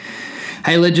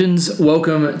Hey legends,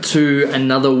 welcome to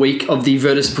another week of the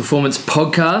Virtus Performance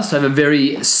Podcast. I have a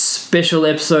very special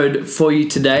episode for you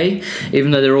today, even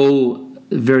though they're all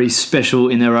very special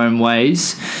in their own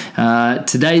ways.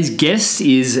 Today's guest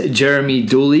is Jeremy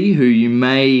Dooley, who you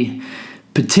may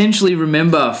potentially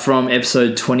remember from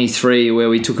episode 23, where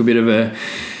we took a bit of a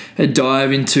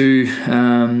dive into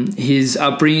his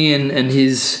upbringing and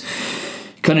his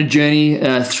kind of journey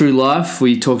through life.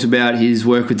 We talked about his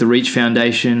work with the Reach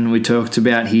Foundation. We talked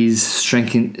about his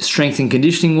strength and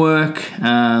conditioning work.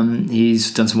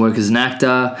 He's done some work as an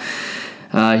actor.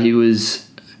 He was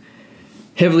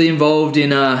heavily involved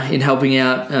in helping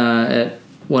out at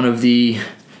one of the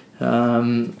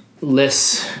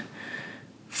less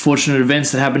fortunate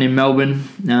events that happened in Melbourne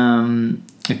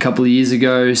a couple of years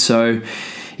ago. So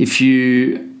if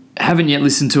you haven't yet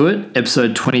listened to it,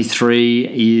 episode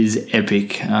 23 is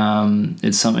epic.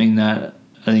 It's something that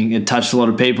I think it touched a lot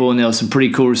of people, and there were some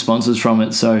pretty cool responses from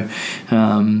it. So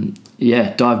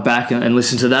dive back and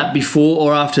listen to that before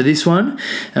or after this one.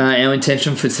 Our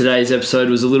intention for today's episode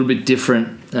was a little bit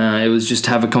different. It was just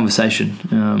to have a conversation.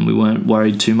 We weren't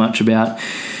worried too much about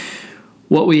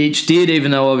what we each did,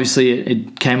 even though obviously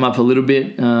it came up a little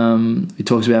bit. We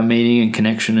talked about meaning and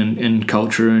connection and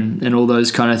culture and all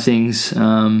those kind of things.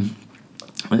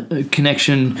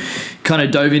 Connection kind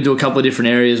of dove into a couple of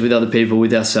different areas with other people,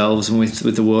 with ourselves, and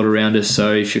with the world around us.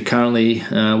 So if you're currently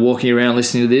walking around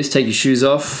listening to this, take your shoes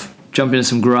off, jump into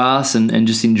some grass and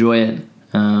just enjoy it,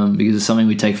 because it's something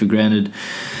we take for granted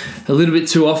a little bit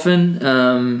too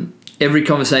often. Every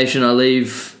conversation I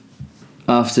leave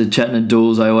after chatting at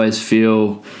Dool's, I always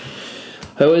feel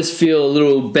a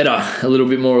little better, a little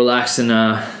bit more relaxed, and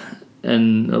a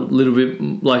little bit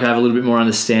like I have a little bit more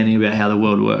understanding about how the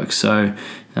world works. So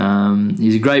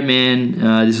he's a great man.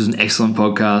 This was an excellent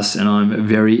podcast, and I'm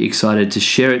very excited to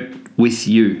share it with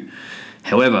you.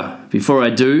 However, before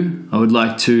I do, I would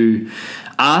like to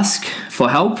ask for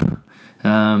help.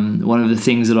 One of the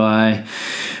things that I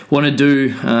want to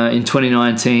do in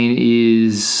 2019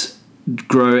 is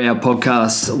grow our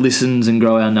podcast listens and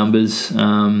grow our numbers,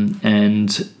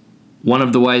 and one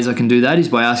of the ways I can do that is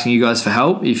by asking you guys for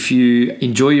help. If you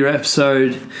enjoy any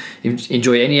episode,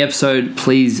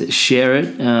 please share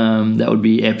it. That would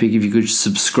be epic if you could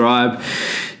subscribe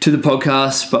to the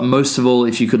podcast, but most of all,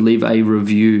 if you could leave a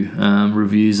review.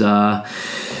 Reviews are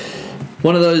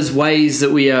one of those ways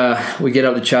that we get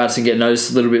up the charts and get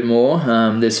noticed a little bit more.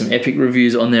 There's some epic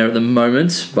reviews on there at the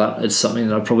moment, but it's something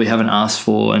that I probably haven't asked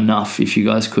for enough. If you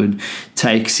guys could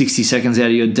take 60 seconds out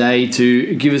of your day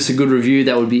to give us a good review,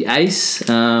 that would be ace. If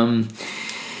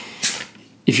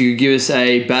you could give us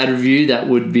a bad review, that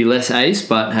would be less ace,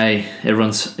 but hey,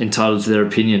 everyone's entitled to their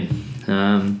opinion.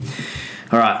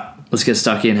 All right, let's get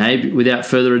stuck in. Hey, without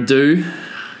further ado,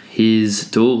 here's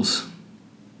Dool's.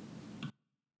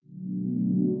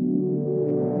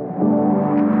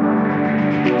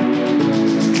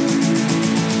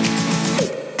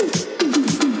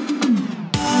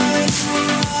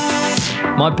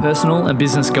 My personal and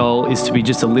business goal is to be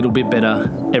just a little bit better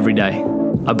every day.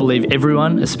 I believe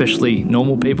everyone, especially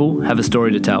normal people, have a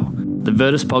story to tell. The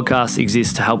Virtus Podcast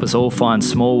exists to help us all find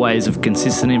small ways of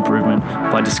consistent improvement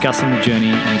by discussing the journey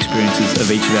and experiences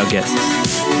of each of our guests.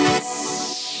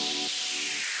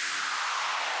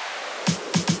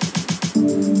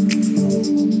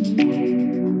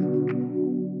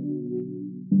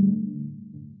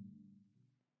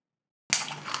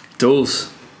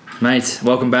 Dools, mate,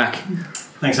 welcome back.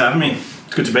 Thanks for having me.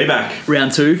 It's good to be back.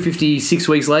 Round 2, 56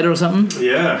 weeks later or something?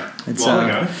 Yeah, it's a while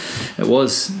ago. It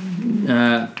was.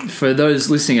 For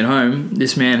those listening at home,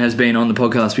 this man has been on the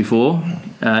podcast before,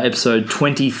 episode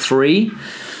 23.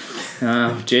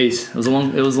 Geez, it was a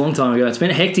long time ago. It's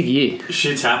been a hectic year.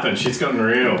 Shit's happened. Shit's gotten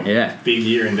real. Yeah. Big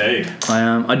year indeed.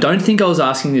 I don't think I was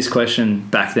asking this question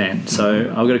back then, so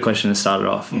I've got a question to start it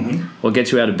off. Mm-hmm. What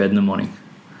gets you out of bed in the morning?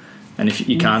 And if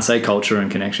you can't say culture and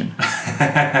connection.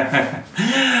 I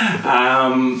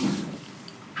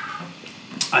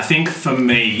think for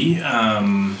me,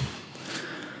 and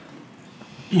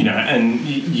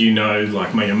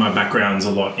like my background's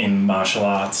a lot in martial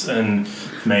arts, and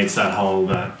for me it's that whole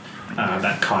that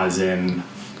Kaizen,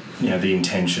 the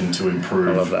intention to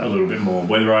improve a little bit more.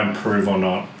 Whether I improve or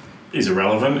not is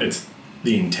irrelevant. It's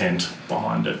the intent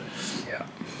behind it. Yeah.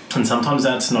 And sometimes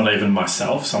that's not even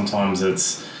myself. Sometimes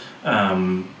it's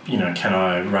can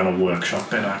I run a workshop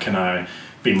better? Can I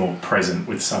be more present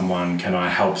with someone? Can I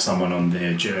help someone on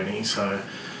their journey? So,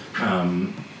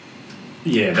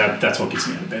 that's what gets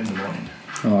me out of bed in the morning.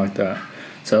 I like that.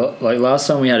 So, like last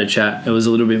time we had a chat, it was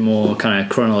a little bit more kind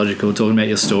of chronological, talking about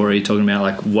your story, talking about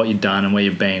like what you've done and where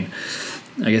you've been.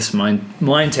 I guess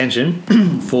my intention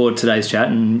for today's chat,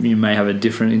 and you may have a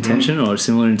different intention or a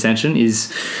similar intention,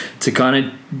 is to kind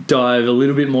of dive a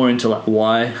little bit more into like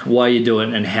why you do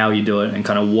it and how you do it and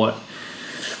kind of what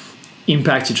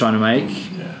impact you're trying to make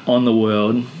on the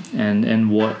world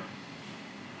and what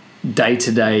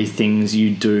day-to-day things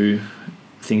you do,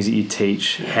 things that you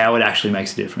teach, how it actually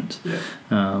makes a difference.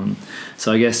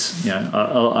 So I guess, you know,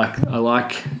 I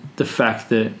like the fact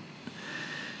that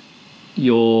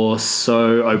you're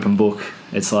so open book.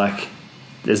 It's like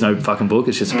there's no fucking book,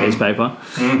 it's just a piece of paper.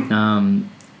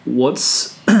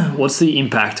 What's the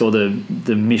impact or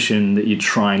the mission that you're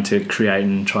trying to create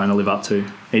and trying to live up to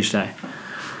each day?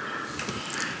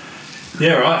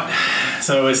 Yeah, right.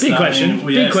 So we're Big question.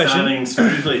 starting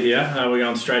smoothly here. We're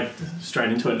going straight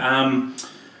into it.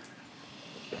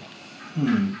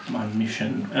 My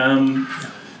mission.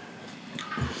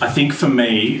 I think for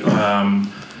me,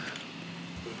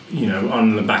 you know,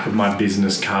 on the back of my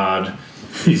business card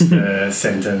is the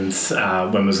sentence,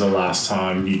 when was the last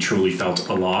time you truly felt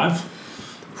alive?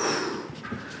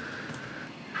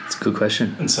 That's a good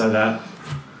question. And so that,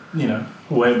 you know,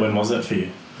 when was that for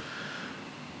you?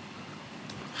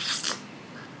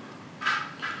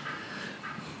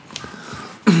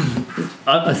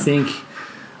 I think,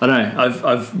 I don't know,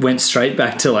 I've went straight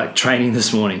back to like training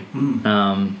this morning.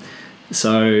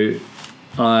 So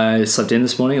I slept in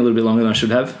this morning a little bit longer than I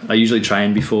should have. I usually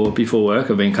train before work.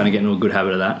 I've been kind of getting into a good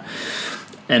habit of that.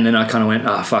 And then I kind of went,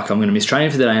 fuck, I'm going to miss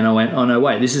training for the day. And I went, oh no,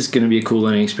 wait, this is going to be a cool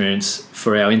learning experience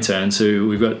for our interns who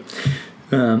we've got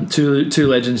two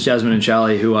legends, Jasmine and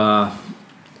Charlie, who are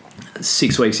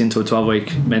 6 weeks into a 12-week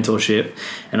mentorship.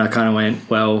 And I kind of went,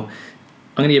 well,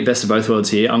 I'm going to get best of both worlds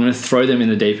here. I'm going to throw them in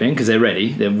the deep end because they're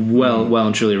ready. They're well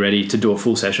and truly ready to do a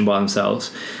full session by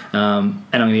themselves. And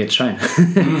I'm going to get to train.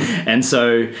 And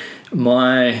so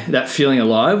that feeling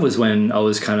alive was when I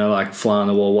was kind of like fly on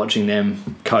the wall watching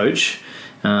them coach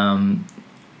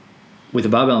with a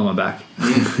barbell on my back.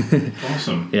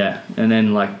 Awesome. Yeah. And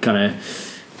then like kind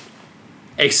of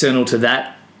external to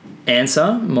that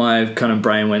answer, my kind of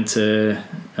brain went to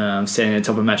standing at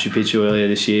the top of Machu Picchu earlier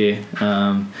this year,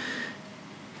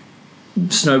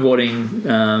 snowboarding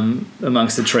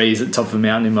amongst the trees at the top of a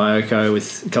mountain in Myoko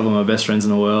with a couple of my best friends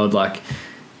in the world, like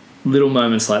little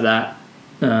moments like that.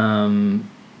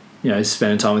 You know,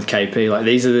 spending time with KP, like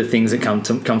these are the things that come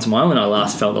to mind when I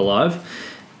last felt alive.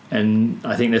 And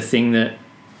I think the thing that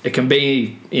it can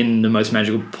be in the most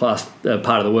magical part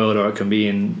of the world, or it can be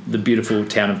in the beautiful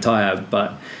town of Tayab,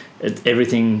 but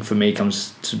everything for me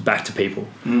comes back to people.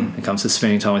 It comes to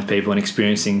spending time with people and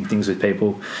experiencing things with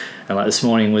people. And like this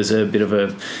morning was a bit of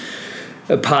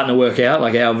a partner workout,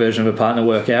 like our version of a partner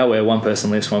workout, where one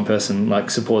person lifts, one person like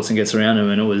supports and gets around them,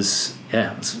 and it was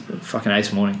a fucking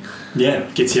ace morning. Yeah,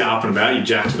 gets you up and about, you're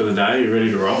jacked for the day, you're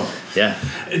ready to roll. Yeah,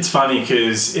 it's funny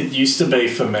because it used to be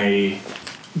for me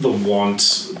the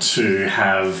want to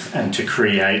have and to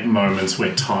create moments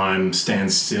where time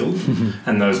stands still,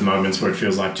 and those moments where it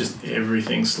feels like just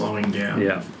everything's slowing down.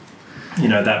 Yeah, you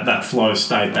know, that flow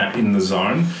state, that in the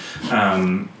zone.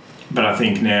 But I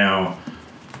think now,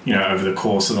 you know, over the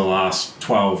course of the last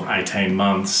 12, 18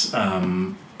 months,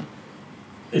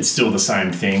 it's still the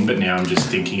same thing, but now I'm just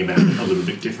thinking about it a little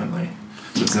bit differently.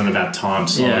 So it's not about time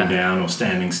slowing down or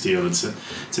standing still.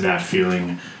 It's about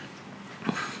feeling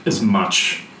as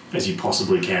much as you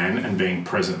possibly can and being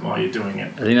present while you're doing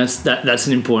it. I think that's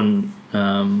an important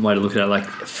way to look at it, like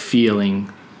feeling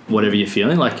whatever you're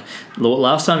feeling. Like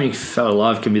last time you felt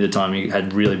alive can be the time you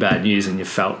had really bad news and you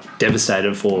felt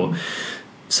devastated for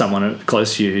someone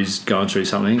close to you who's going through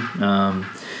something. And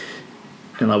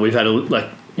like we've had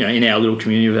in our little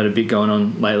community, we've had a bit going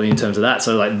on lately in terms of that.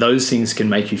 So like those things can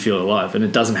make you feel alive, and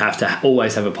it doesn't have to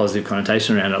always have a positive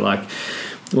connotation around it. Like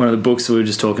one of the books that we were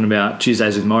just talking about,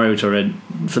 Tuesdays with Maury, which I read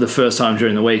for the first time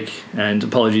during the week, and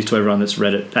apologies to everyone that's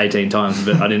read it 18 times,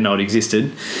 but I didn't know it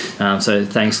existed. So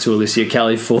thanks to Alicia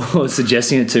Kelly for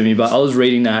suggesting it to me. But I was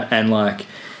reading that and like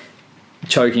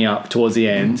choking up towards the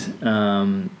end,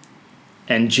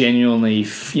 and genuinely,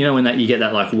 you know, when you get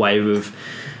that like wave of,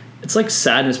 it's like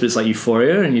sadness, but it's like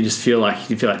euphoria, and you feel like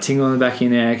tingle on the back of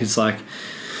your neck. It's like,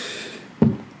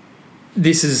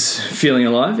 this is feeling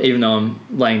alive, even though I'm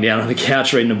laying down on the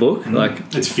couch reading a book. Like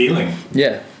it's feeling.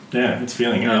 Yeah, it's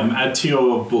feeling. Add to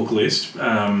your book list.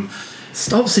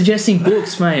 Stop suggesting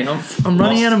books, mate. I'm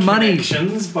running out of money.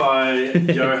 Connections by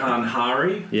Johan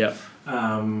Hari. Yeah.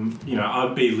 You know,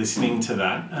 I'd be listening to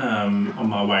that on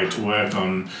my way to work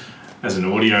on as an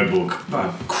audiobook,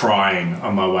 crying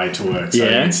on my way to work. So you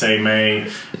can see me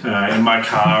in my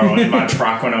car or in my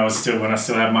truck when I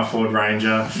still had my Ford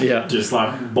Ranger. Yeah. Just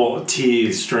like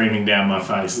tears streaming down my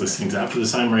face listening to that for the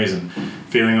same reason.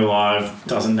 Feeling alive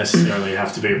doesn't necessarily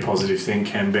have to be a positive thing,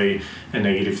 can be a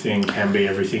negative thing, can be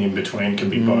everything in between, can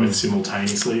be both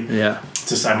simultaneously. Yeah. It's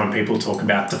the same when people talk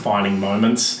about defining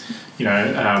moments,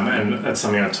 and that's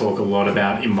something I talk a lot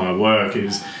about in my work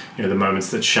is, the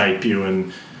moments that shape you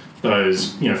and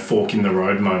those, fork in the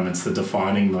road moments, the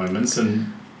defining moments.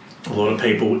 And a lot of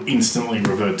people instantly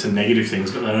revert to negative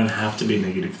things, but they don't have to be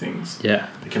negative things. Yeah.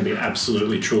 They can be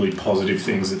absolutely, truly positive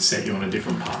things that set you on a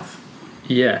different path.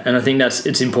 Yeah, and I think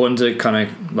it's important to kind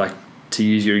of like, to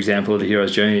use your example of the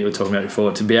hero's journey that you were talking about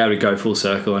before, to be able to go full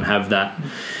circle and have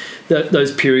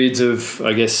those periods of,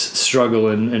 I guess, struggle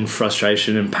and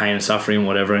frustration and pain and suffering and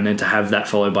whatever, and then to have that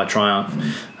followed by triumph.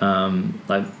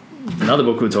 Like another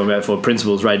book we were talking about before,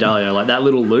 Principles, Ray Dalio, like that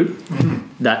little loop,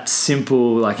 that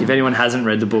simple, like if anyone hasn't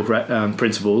read the book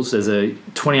Principles, there's a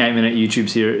 28-minute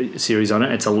YouTube series on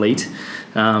it. It's elite.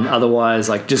 Otherwise,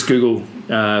 like just Google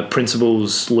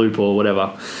Principles loop or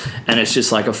whatever, and it's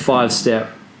just like a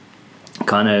 5-step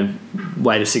kind of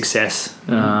way to success.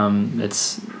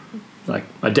 It's like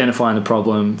identifying the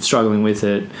problem, struggling with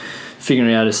it,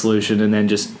 figuring out a solution, and then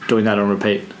just doing that on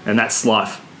repeat. And that's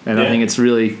life. And I think it's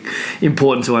really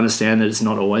important to understand that it's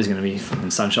not always going to be fucking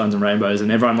sunshines and rainbows,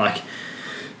 and everyone like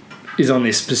is on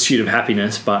this pursuit of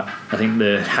happiness. But I think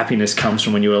the happiness comes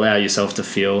from when you allow yourself to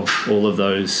feel all of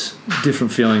those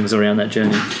different feelings around that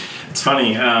journey. It's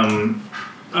funny. I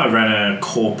ran a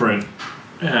corporate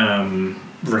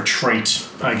retreat,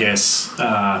 I guess,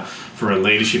 for a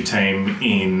leadership team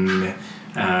in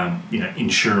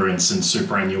insurance and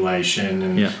superannuation,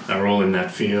 and they're all in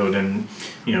that field. And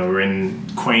we're in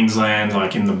Queensland,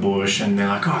 like in the bush, and they're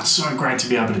like, "Oh, it's so great to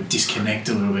be able to disconnect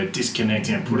a little bit,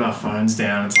 put our phones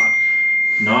down." It's like,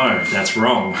 no, that's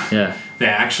wrong. Yeah, they're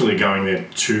actually going there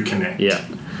to connect. Yeah,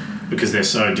 because they're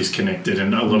so disconnected,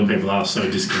 and a lot of people are so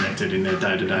disconnected in their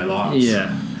day-to-day lives.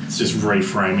 Yeah, it's just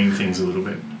reframing things a little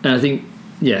bit. And I think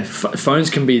phones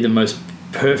can be the most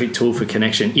perfect tool for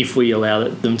connection if we allow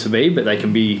them to be, but they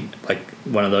can be like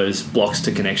one of those blocks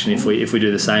to connection if we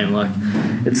do the same. Like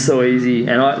it's so easy,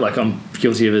 and I'm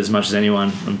guilty of it as much as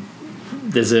anyone.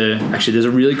 There's a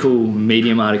really cool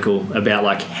Medium article about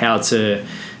like how to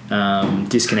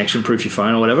disconnection proof your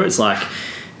phone or whatever. It's like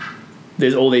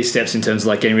there's all these steps in terms of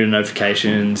like getting rid of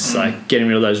notifications, like getting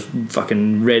rid of those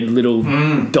fucking red little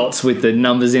dots with the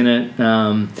numbers in it.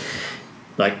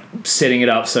 Like setting it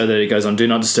up so that it goes on do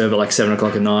not disturb at like 7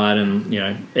 o'clock at night, and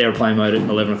airplane mode at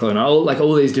 11 o'clock at night,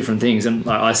 all these different things. And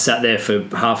I sat there for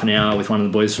half an hour with one of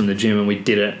the boys from the gym, and we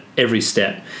did it every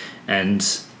step. And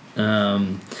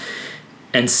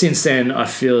since then I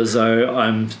feel as though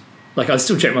I'm like, I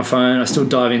still check my phone, I still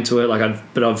dive into it,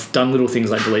 but I've done little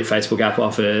things like delete Facebook app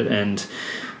off it. And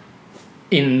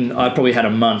I probably had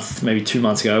a month, maybe 2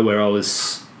 months ago, where I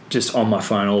was just on my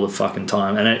phone all the fucking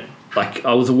time, and it, like,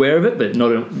 I was aware of it, but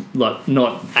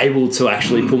not able to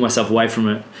actually pull myself away from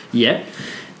it yet.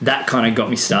 That kind of got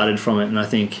me started from it. And I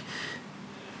think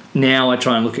now I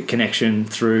try and look at connection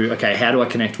through, okay, how do I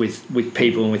connect with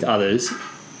people and with others?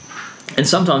 And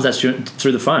sometimes that's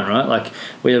through the phone, right? Like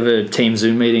we have a team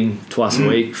Zoom meeting twice a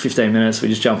week, 15 minutes. We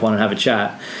just jump on and have a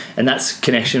chat. And that's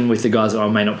connection with the guys that I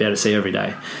may not be able to see every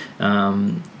day.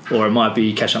 Or it might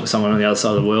be catching up with someone on the other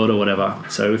side of the world or whatever.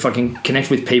 So if I can connect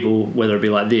with people, whether it be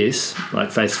like this,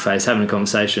 like face-to-face, having a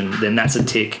conversation, then that's a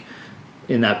tick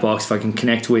in that box. If I can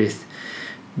connect with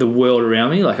the world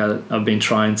around me, like I've been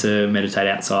trying to meditate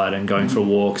outside and going for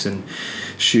walks and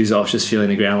shoes off, just feeling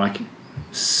the ground, like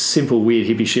simple, weird,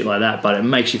 hippie shit like that, but it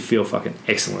makes you feel fucking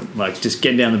excellent. Like just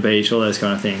getting down the beach, all those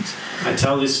kind of things. I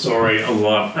tell this story a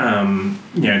lot.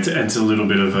 It's a little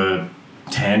bit of a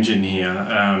tangent here.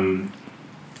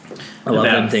 I love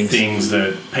about them things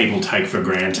that people take for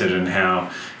granted, and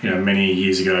how many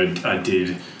years ago I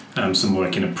did some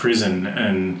work in a prison,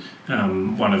 and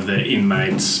one of the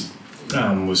inmates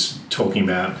was talking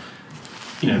about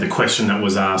the question that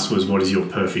was asked was, what does your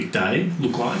perfect day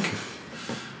look like?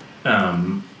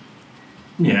 And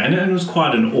it was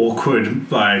quite an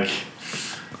awkward, like,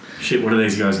 shit, what are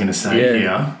these guys going to say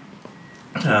here?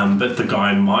 But the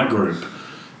guy in my group,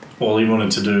 all he wanted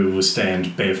to do was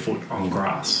stand barefoot on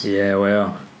grass. Yeah,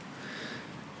 wow.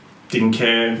 Didn't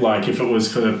care, like, if it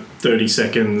was for 30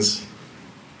 seconds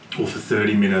or for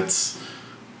 30 minutes.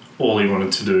 All he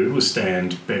wanted to do was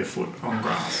stand barefoot on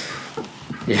grass.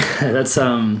 Yeah, that's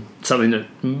something that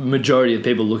majority of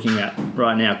people looking at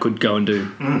right now could go and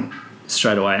do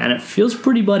straight away, and it feels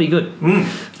pretty bloody good.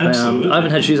 Absolutely. I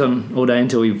haven't had shoes on all day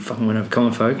until we fucking went over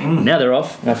Common Folk. Now they're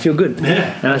off, and I feel good.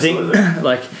 Yeah, and I absolutely. think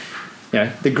like, you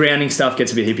know, the grounding stuff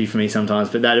gets a bit hippie for me sometimes,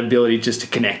 but that ability just to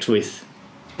connect with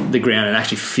the ground and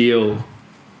actually feel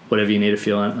whatever you need to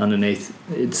feel underneath,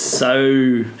 it's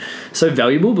so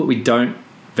valuable. But we don't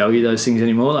value those things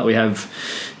anymore. Like we have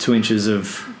 2 inches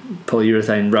of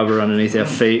polyurethane rubber underneath our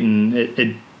feet,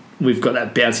 and we've got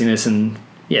that bounciness, and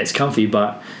yeah, it's comfy,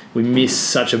 but we miss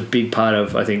such a big part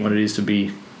of, I think, what it is to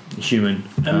be human.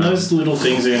 And those little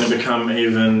things are going to become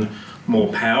even more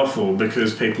powerful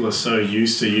because people are so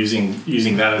used to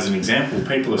using that as an example.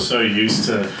 People are so used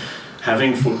to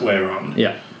having footwear on.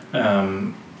 Yeah.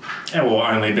 Or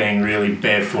only being really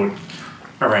barefoot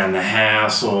around the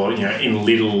house, or, you know, in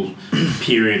little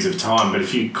periods of time. But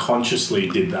if you consciously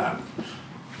did that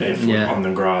barefoot on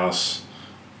the grass,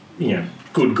 you know,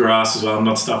 good grass as well,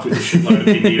 not stuff with a shitload of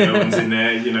Bindi Irwins in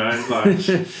there, you know, like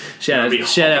shout out to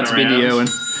Bindi Irwin.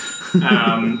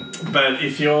 But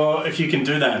if you can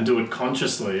do that and do it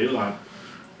consciously, like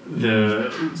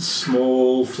the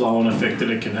small flow-on effect that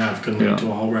it can have can lead to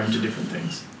a whole range of different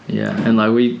things. Yeah, and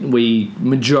like we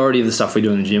majority of the stuff we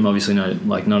do in the gym, obviously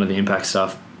none of the impact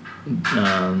stuff,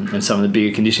 and some of the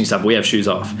bigger conditioning stuff, we have shoes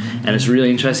off, and it's really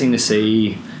interesting to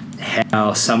see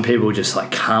how some people just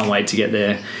like can't wait to get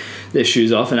their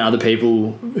shoes off, and other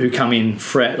people who come in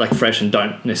fresh and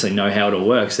don't necessarily know how it all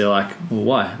works, they're like, well,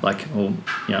 why? Like, well,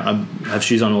 you know, I have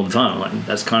shoes on all the time. Like,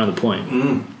 that's kind of the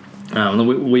point.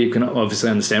 We can obviously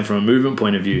understand from a movement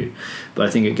point of view, but I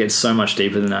think it gets so much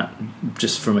deeper than that,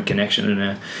 just from a connection.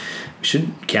 And we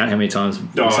shouldn't count how many times we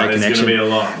say connection. There's going to be a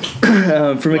lot.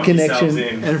 From a connection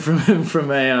and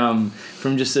from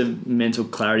just a mental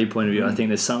clarity point of view, I think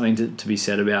there's something to be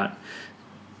said about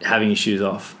having your shoes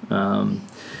off. I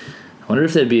wonder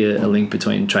if there'd be a link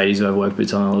between tradies who have work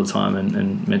boots on all the time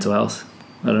and mental health.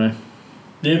 I don't know.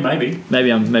 Yeah, maybe.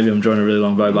 Maybe I'm drawing a really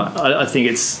long bow, but I think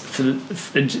I think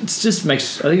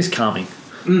it's calming.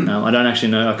 I don't actually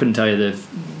know. I couldn't tell you the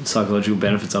psychological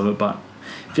benefits of it, but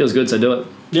it feels good, so do it.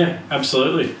 Yeah,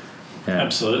 absolutely. Yeah.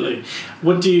 Absolutely.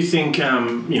 What do you think?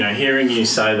 Hearing you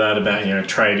say that about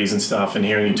tradies and stuff, and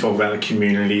hearing you talk about the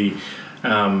community,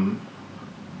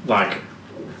 like,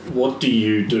 what do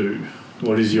you do?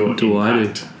 What is your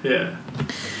impact? Yeah.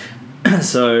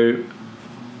 So.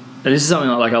 And this is something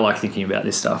I like thinking about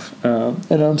this stuff, and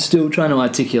I'm still trying to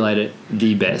articulate it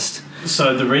the best.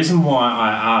 So the reason why I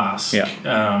ask, in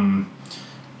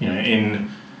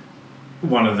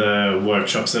one of the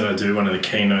workshops that I do, one of the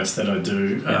keynotes that I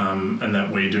do, and that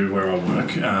we do where I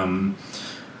work,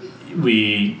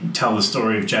 we tell the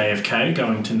story of JFK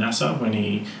going to NASA when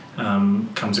he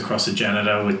comes across a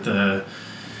janitor with the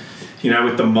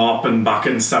mop and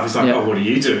bucket and stuff. He's like, oh, what do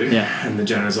you do? Yeah. And the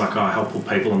janitor's like, oh, I help all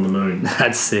people on the moon.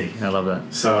 That's sick. I love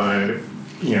that. So,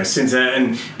 since that,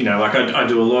 and, I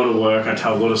do a lot of work. I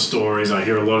tell a lot of stories. I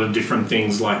hear a lot of different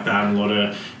things like that, and a lot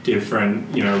of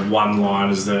different,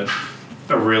 one-liners that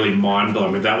are really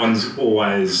mind-blowing. But that one's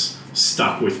always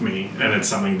stuck with me. And it's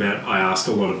something that I ask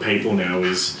a lot of people now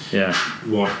is,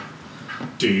 what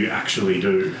do you actually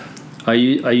do? I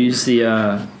use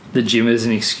the gym as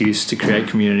an excuse to create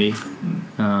community.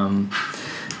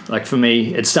 Like for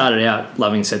me, it started out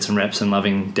loving sets and reps and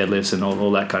loving deadlifts and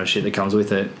all that kind of shit that comes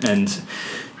with it. And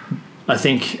I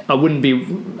think I wouldn't be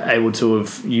able to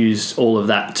have used all of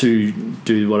that to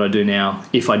do what I do now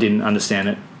if I didn't understand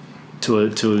it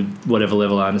to whatever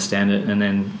level I understand it, and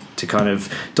then to kind of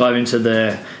dive into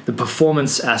the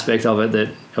performance aspect of it. That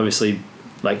obviously,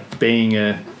 like being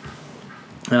an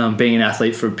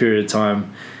athlete for a period of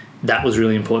time, that was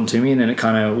really important to me, and then it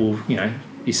kind of,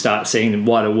 you start seeing the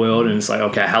wider world, and it's like,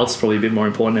 okay, health's probably a bit more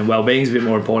important, and well-being's a bit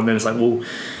more important, and it's like, well,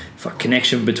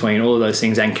 connection between all of those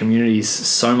things and community is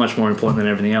so much more important than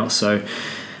everything else. So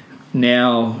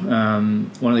now,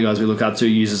 one of the guys we look up to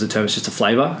uses the term, it's just a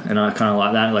flavour, and I kind of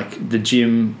like that. Like the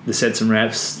gym, the sets and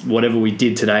reps, whatever we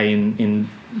did today in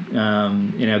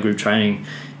our group training,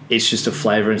 it's just a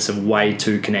flavour, and it's a way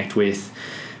to connect with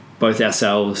both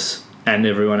ourselves and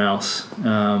everyone else.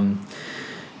 And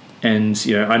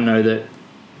I know that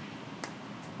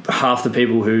half the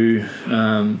people who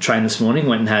trained this morning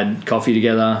went and had coffee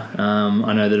together.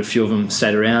 I know that a few of them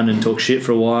stayed around and talked shit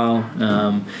for a while.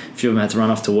 A few of them had to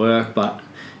run off to work, but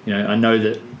I know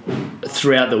that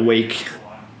throughout the week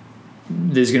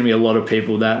there's going to be a lot of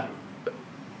people that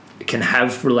can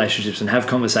have relationships and have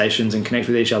conversations and connect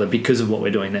with each other because of what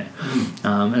we're doing there,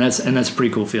 and that's a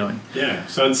pretty cool feeling. Yeah,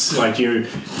 so it's like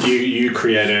you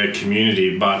create a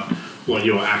community, but what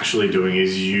you're actually doing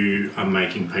is you are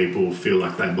making people feel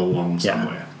like they belong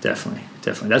somewhere. Definitely.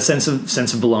 That sense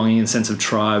of belonging and sense of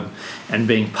tribe and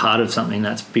being part of something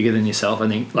that's bigger than yourself. I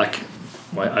think,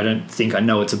 I don't think I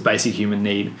know it's a basic human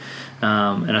need.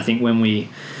 And I think when we,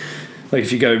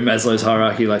 if you go Maslow's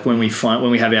hierarchy, when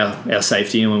we have our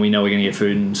safety and when we know we're going to get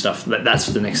food and stuff, that's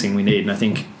the next thing we need. And I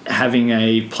think having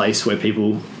a place where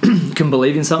people can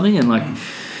believe in something, and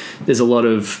there's a lot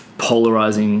of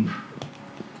polarizing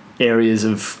areas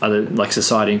of other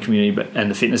society and community, and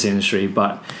the fitness industry,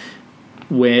 but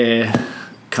we're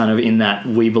kind of in that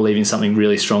we believe in something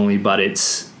really strongly, but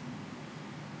it's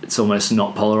almost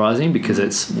not polarizing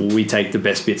because we take the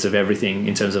best bits of everything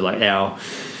in terms of our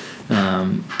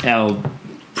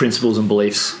principles and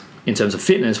beliefs. In terms of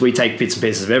fitness, we take bits and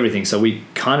pieces of everything, so we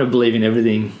kind of believe in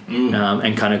everything,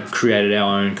 and kind of created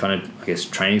our own kind of, I guess,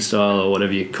 training style or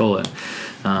whatever you call it.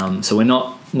 So we're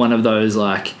not one of those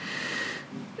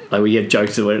we get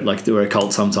jokes that we're a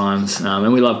cult sometimes,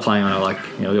 and we love playing on it.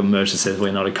 We got merch that says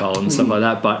we're not a cult and stuff like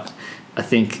that. But I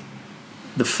think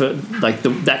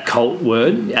that cult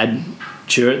word, add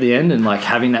 "ture" at the end, and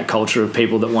having that culture of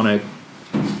people that want to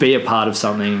be a part of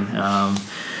something,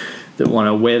 that want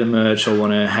to wear the merch or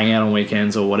want to hang out on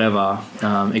weekends or whatever.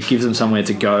 It gives them somewhere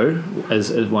to go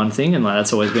as one thing, and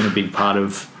that's always been a big part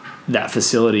of that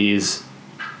facility. Is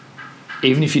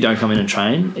even if you don't come in and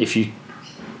train, if you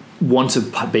want to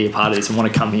be a part of this and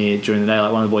want to come here during the day,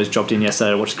 one of the boys dropped in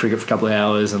yesterday to watch cricket for a couple of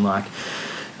hours, and we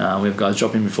have guys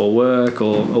drop in before work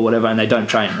or whatever, and they don't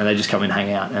train and they just come and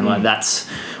hang out, and that's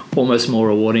almost more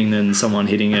rewarding than someone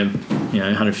hitting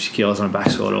 150 kilos on a back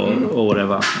squat or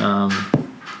whatever.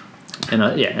 And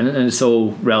it's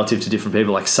all relative to different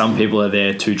people. Some people are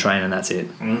there to train and that's it.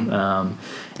 And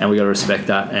we got to respect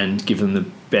that and give them the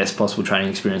best possible training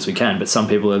experience we can. But some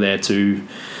people are there to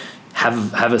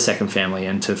have a second family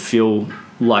and to feel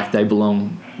like they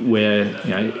belong.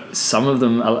 Where some of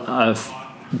them some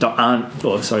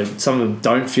of them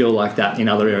don't feel like that in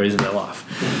other areas of their life.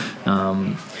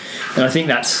 And I think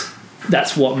that's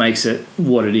what makes it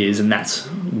what it is, and that's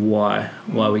why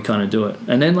we kind of do it.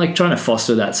 And then trying to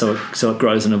foster that so it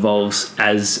grows and evolves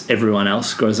as everyone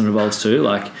else grows and evolves too.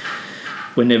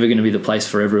 We're never going to be the place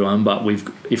for everyone, but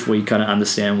if we kind of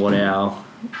understand what our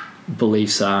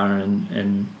beliefs are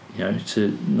and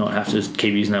to not have to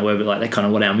keep using that word, but that kind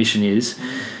of what our mission is,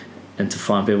 and to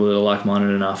find people that are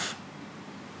like-minded enough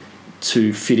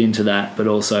to fit into that, but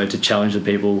also to challenge the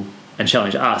people and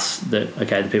challenge us that,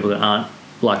 okay, the people that aren't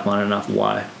like-minded enough,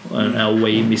 why? And are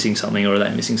we missing something, or are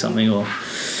they missing something, or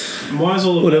why is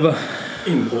all of whatever that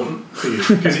important for you?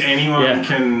 Because anyone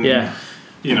can,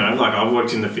 I've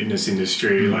worked in the fitness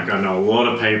industry. I know a lot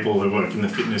of people who work in the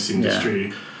fitness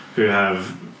industry who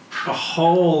have a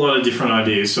whole lot of different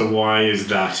ideas. So why is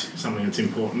that something that's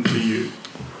important for you?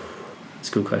 It's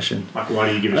a good question. Why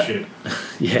do you give a shit?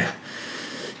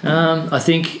 I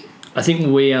think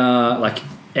we are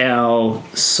our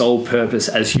sole purpose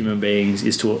as human beings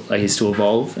is to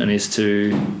evolve and is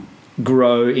to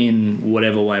grow in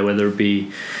whatever way, whether it be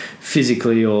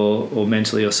physically or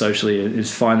mentally or socially,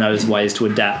 is find those ways to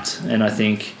adapt. And I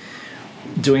think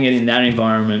doing it in that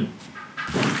environment,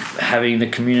 having the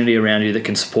community around you that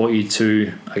can support you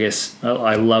to, I guess,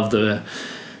 I love the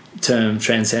term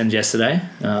transcend yesterday.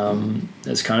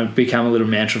 It's kind of become a little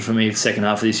mantra for me the second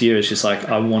half of this year. It's just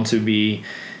I want to be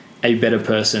a better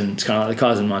person. It's kind of like the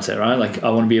Kaizen mindset, right? I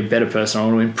want to be a better person. I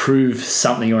want to improve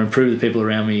something or improve the people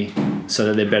around me so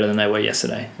that they're better than they were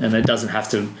yesterday. And it doesn't have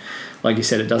to, like you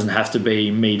said, it doesn't have to be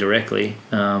me directly.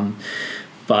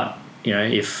 But,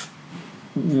 if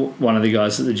one of the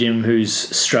guys at the gym who's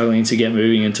struggling to get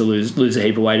moving and to lose a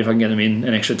heap of weight, if I can get them in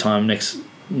an extra time next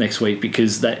week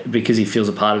because he feels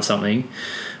a part of something,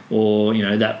 or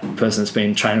that person that's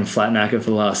been training flat knacker for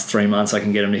the last 3 months, I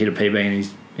can get him to hit a PB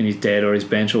in his dead or his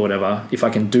bench or whatever. If I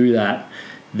can do that,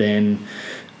 then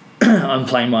I'm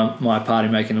playing my part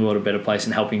in making the world a better place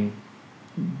and helping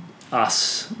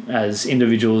us as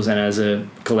individuals and as a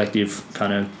collective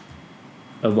kind of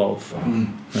evolve.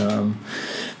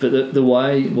 But the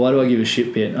why do I give a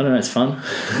shit bit? I don't know, it's fun.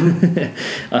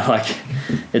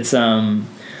 It's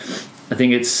I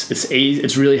think it's easy,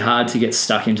 it's really hard to get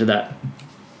stuck into that.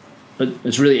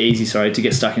 It's really easy, to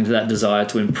get stuck into that desire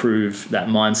to improve that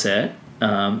mindset,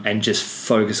 and just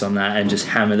focus on that and just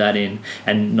hammer that in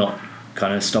and not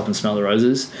kind of stop and smell the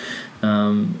roses,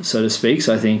 so to speak.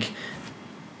 So I think,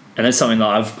 and that's something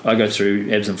that I go through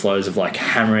ebbs and flows of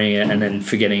hammering it and then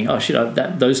forgetting, oh shit,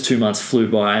 those 2 months flew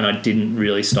by and I didn't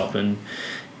really stop and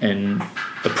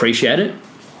appreciate it.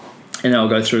 And then I'll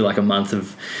go through a month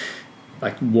of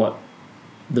what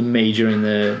the me during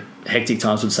the hectic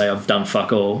times would say I've done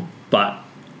fuck all, but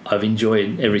I've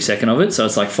enjoyed every second of it. So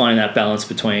it's finding that balance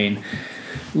between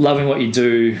loving what you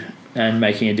do and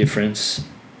making a difference,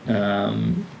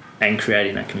 and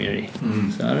creating that community.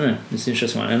 So I don't know, it's an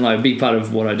interesting one. And like a big part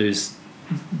of what I do is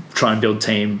try and build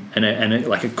team and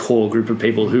like a core group of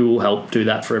people who will help do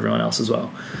that for everyone else as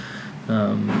well.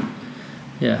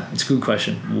 Yeah, it's a good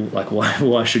question. Like,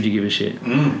 why should you give a shit?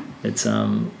 It's I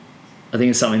think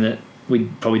it's something that we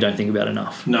probably don't think about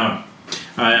enough. No,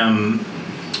 I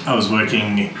was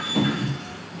working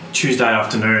Tuesday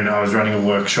afternoon. I was running a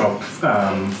workshop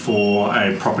for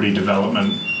a property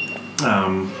development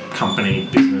company,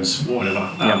 business,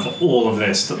 whatever, for all of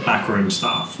their backroom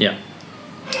staff.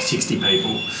 60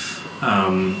 people,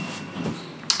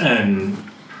 and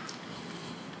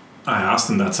I asked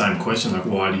them that same question, like,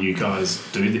 why do you guys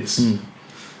do this?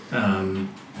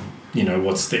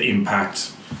 What's the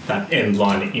impact, that end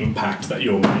line impact that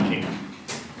you're making?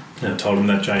 And I told them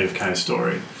that JFK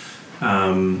story.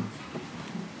 And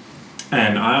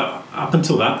up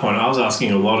until that point, I was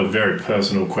asking a lot of very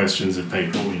personal questions of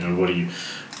people, what are you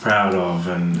proud of?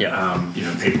 And,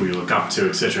 people you look up to,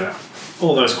 etc.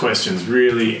 All those questions,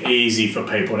 really easy for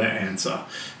people to answer.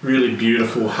 Really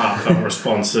beautiful, heartfelt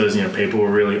responses. People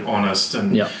were really honest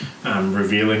and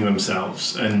revealing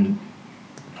themselves. And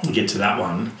you get to that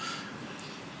one,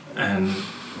 and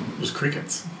it was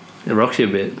crickets. It rocks you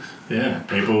a bit. Yeah,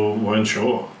 people weren't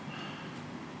sure.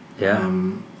 Yeah.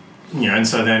 And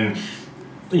so then,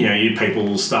 you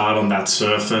people start on that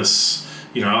surface,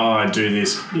 I do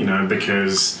this,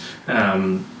 because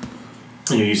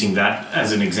you're using that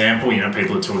as an example.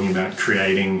 People are talking about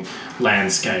creating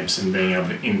landscapes and being able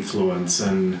to influence,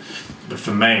 but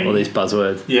for me, all these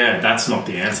buzzwords. Yeah, that's not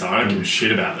the answer. I don't give a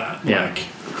shit about that. Yeah.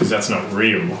 Because that's not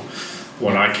real.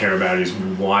 What I care about is,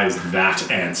 why is that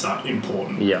answer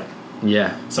important? Yeah.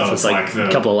 Yeah. So it's like a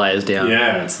couple of layers down.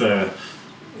 Yeah, it's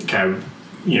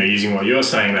using what you're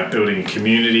saying about building a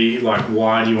community, like,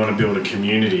 why do you want to build a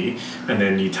community? And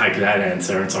then you take that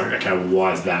answer and it's like, okay, well,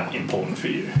 why is that important for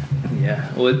you?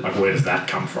 Yeah. Well, like, where does that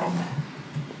come from?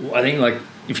 I think, like,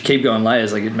 if you keep going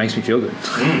layers, like, it makes me feel good.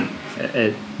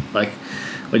 Like,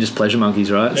 we're just pleasure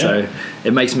monkeys, right? Yeah. So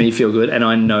it makes me feel good, and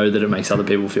I know that it makes other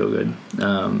people feel good.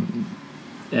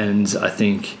 And I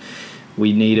think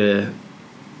we need a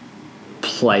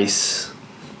place,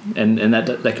 and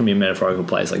that can be a metaphorical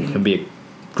place, like it can be a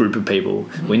group of people.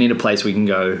 We need a place we can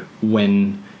go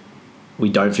when we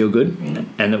don't feel good,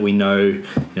 and that we know,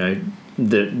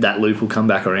 that loop will come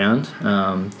back around.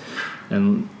 I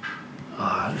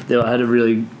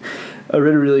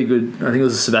read a really good, I think it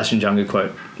was a Sebastian Junger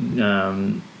quote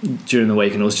during the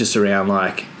week, and it was just around,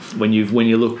 like, when you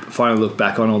finally look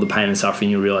back on all the pain and suffering,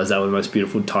 you realise that were the most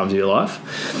beautiful times of your life.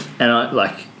 And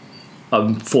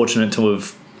I'm fortunate to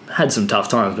have had some tough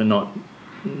times, but not,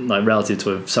 like, relative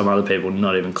to some other people,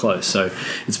 not even close. So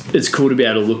it's cool to be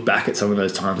able to look back at some of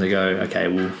those times and go, okay,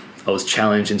 well, I was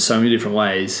challenged in so many different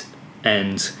ways,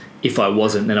 and if I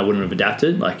wasn't, then I wouldn't have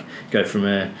adapted. Like, go from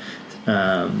a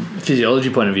physiology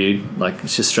point of view, like,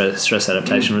 it's just stress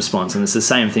adaptation response, and it's the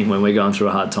same thing when we're going through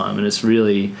a hard time, and it's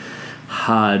really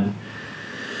hard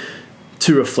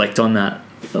to reflect on that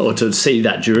or to see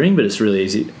that during, but it's really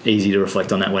easy to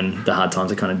reflect on that when the hard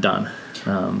times are kind of done.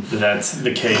 That's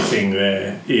the key thing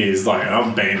there, is, like,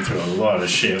 I've been through a lot of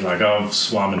shit. Like, I've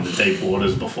swum in the deep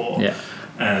waters before,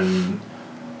 and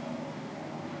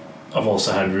I've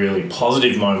also had really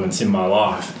positive moments in my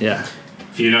life. Yeah.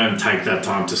 If you don't take that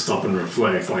time to stop and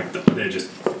reflect, like,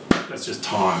 that's just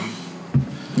time.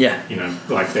 Yeah.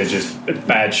 Like, they're just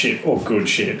bad shit or good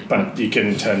shit, but you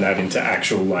can turn that into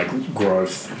actual, like,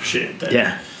 growth shit. But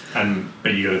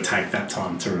you got to take that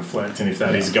time to reflect, and if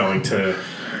that is going to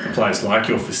a place like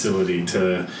your facility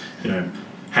to,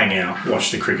 hang out,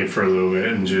 watch the cricket for a little bit,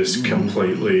 and just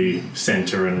completely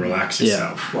center and relax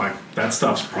yourself, like, that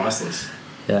stuff's priceless.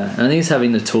 Yeah, and I think it's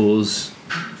having the tools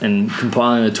and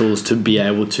compiling the tools to be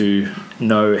able to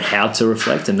know how to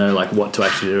reflect and know, like, what to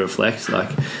actually do to reflect. Like,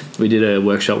 we did a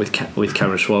workshop with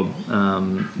Cameron Schwab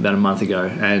about a month ago,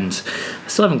 and I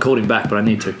still haven't called him back, but I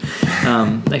need to.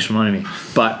 Thanks for reminding me.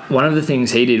 But one of the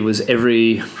things he did was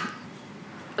every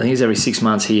 6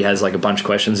 months he has, like, a bunch of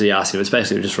questions he asks you. It's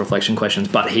basically just reflection questions,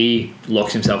 but he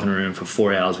locks himself in a room for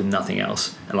 4 hours with nothing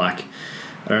else. And, like,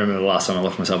 I don't remember the last time I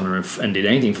locked myself in a room and did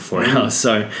anything for 4 hours.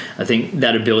 So I think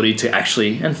that ability to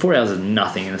actually, and 4 hours is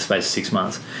nothing in the space of 6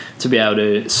 months, to be able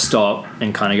to stop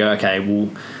and kind of go, okay,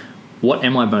 well, what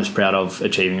am I most proud of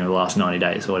achieving over the last 90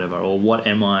 days or whatever? Or what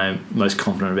am I most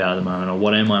confident about at the moment? Or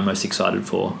what am I most excited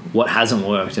for? What hasn't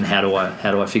worked, and how do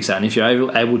I fix that? And if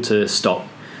you're able to stop,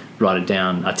 write it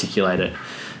down, articulate it,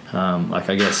 like,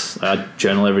 I guess I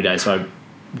journal every day, so I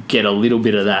get a little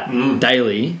bit of that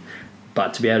daily.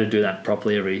 But to be able to do that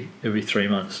properly every 3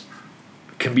 months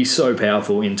can be so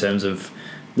powerful in terms of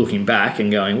looking back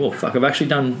and going, well, fuck, I've actually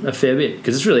done a fair bit.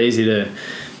 Because it's really easy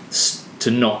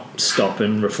to not stop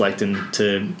and reflect and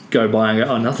to go by and go,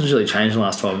 oh, nothing's really changed in the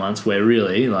last 12 months, where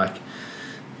really, like,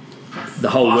 the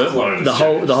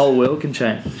whole world can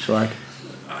change. Like,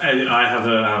 I have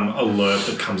a alert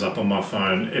that comes up on my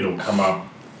phone. It'll come up,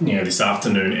 this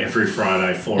afternoon every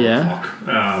Friday, 4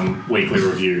 o'clock, weekly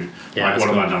review. Yeah, what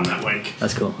have I done that week?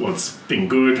 That's cool. What's been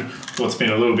good? What's been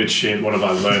a little bit shit? What have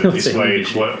I learned this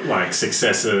week? What, like,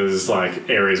 successes, like,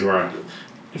 areas where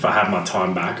if I have my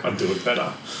time back, I'd do it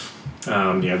better.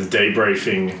 The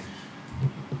debriefing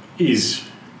is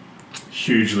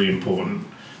hugely important.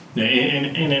 In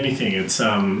anything, it's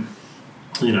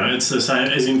it's the same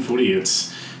as in footy.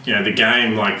 It's the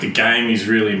game is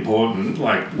really important,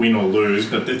 like win or lose,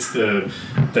 but it's the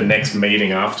next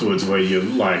meeting afterwards where you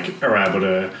like are able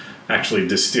to actually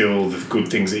distill the good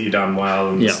things that you've done well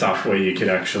and the stuff where you could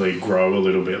actually grow a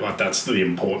little bit. Like that's the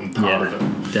important part of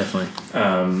it. Definitely.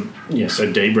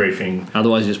 So debriefing.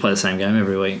 Otherwise, you just play the same game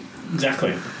every week.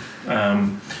 Exactly.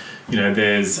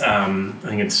 There's I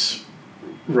think it's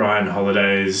Ryan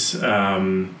Holiday's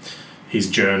his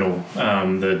journal,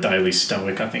 the Daily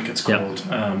Stoic, I think it's called.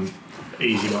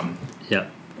 Easy one. Yeah.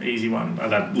 Easy one.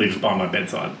 That lives by my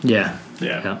bedside. Yeah.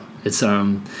 Yeah. It's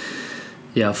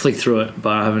I flicked through it,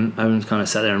 but I haven't kind of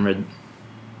sat there and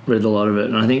read a lot of it.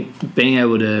 And I think being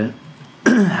able to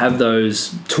have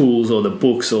those tools or the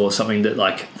books or something that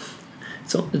like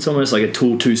it's almost like a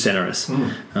tool to center us.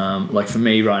 Like for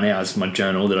me right now, it's my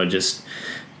journal that I just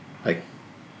like.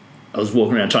 I was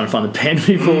walking around trying to find the pen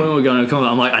before when we were going to come.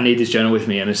 I'm like, I need this journal with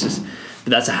me, and it's just. But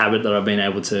that's a habit that I've been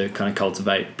able to kind of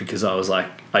cultivate because I was like,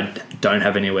 I don't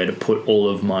have anywhere to put all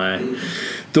of my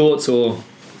thoughts or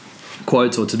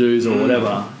quotes or to-dos or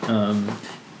whatever.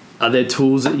 Are there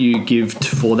tools that you give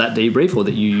for that debrief or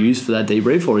that you use for that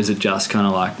debrief, or is it just kind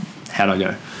of like, how'd I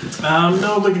go?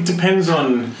 No, look, it depends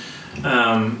on.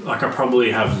 I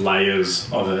probably have layers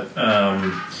of it.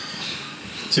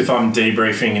 So if I'm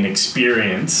debriefing an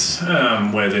experience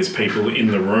where there's people in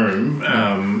the room,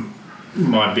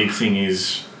 my big thing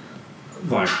is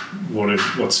like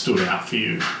what stood out for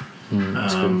you.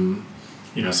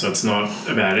 So it's not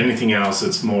about anything else.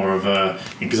 It's more of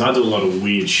because I do a lot of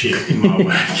weird shit in my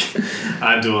work.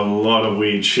 I do a lot of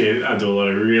weird shit. I do a lot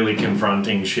of really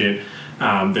confronting shit.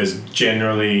 There's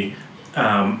generally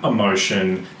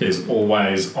emotion. There's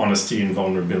always honesty and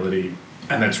vulnerability,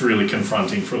 and that's really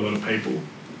confronting for a lot of people.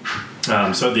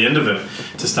 So at the end of it,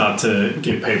 to start to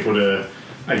get people to,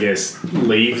 I guess,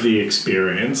 leave the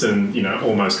experience and,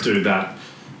 almost do that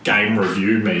game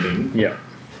review meeting. Yeah.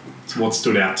 So what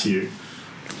stood out to you?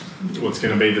 What's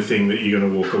going to be the thing that you're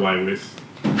going to walk away with?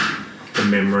 The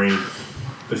memory,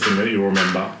 the thing that you'll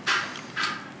remember.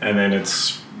 And then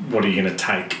it's what are you going to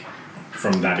take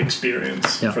from that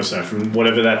experience? Yeah. So from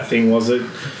whatever that thing was that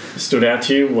stood out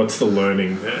to you, what's the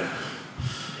learning there?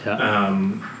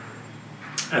 Yeah.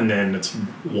 And then it's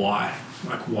why.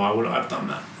 Like, why would I have done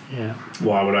that? Yeah.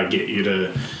 Why would I get you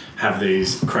to have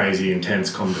these crazy,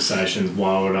 intense conversations?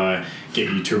 Why would I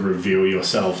get you to reveal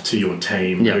yourself to your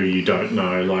team who you don't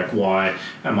know? Like, why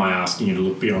am I asking you to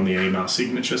look beyond the email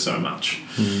signature so much?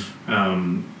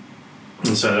 And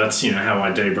so that's, how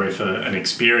I debrief an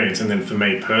experience. And then for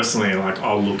me personally, like,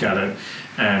 I'll look at it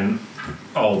and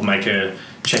I'll make a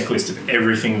checklist of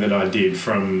everything that I did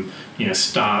from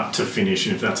start to finish,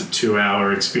 and if that's a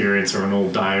 2-hour experience or an all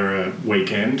day or a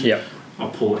weekend, I'll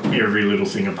pull every little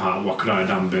thing apart. What could I have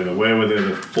done better? Where were there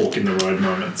the fork in the road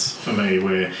moments for me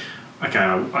where I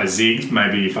zigged,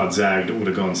 maybe if I'd zagged it would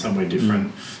have gone somewhere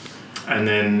different. And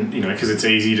then because it's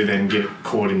easy to then get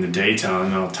caught in the detail,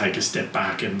 and I'll take a step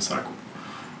back and it's like,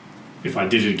 if I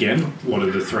did it again, what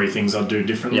are the 3 things I'd do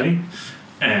differently?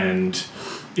 And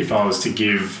if I was to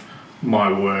give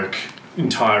my work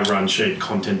entire run sheet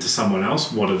content to someone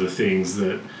else, what are the things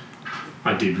that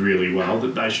I did really well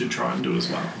that they should try and do as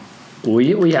well?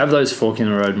 We have those fork in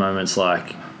the road moments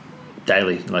like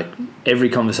daily. Like every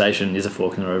conversation is a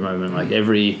fork in the road moment. Like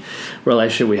every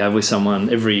relationship we have with someone,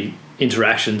 every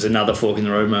interaction's another fork in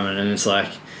the road moment. And it's like,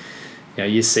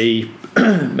 you see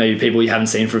maybe people you haven't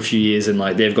seen for a few years and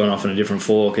like they've gone off on a different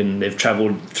fork and they've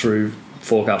travelled through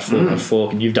fork after fork after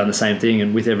fork, and you've done the same thing,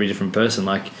 and with every different person,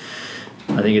 like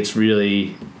I think it's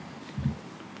really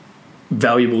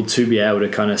valuable to be able to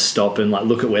kind of stop and like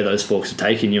look at where those forks are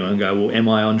taking you and go, well, am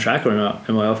I on track or not?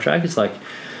 Am I off track? It's like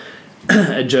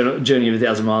a journey of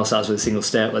 1,000 miles starts with a single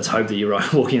step. Let's hope that you're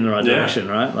walking in the right direction,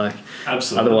 right? Like,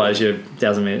 absolutely. Otherwise, you're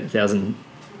 1,000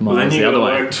 well, miles then the other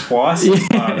way. Work twice as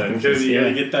far then, because you got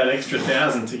to get that extra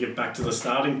 1,000 to get back to the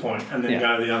starting point and then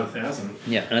go the other 1,000.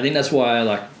 Yeah, and I think that's why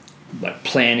like like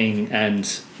planning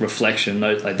and reflection,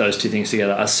 those two things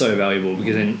together are so valuable,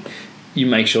 because then you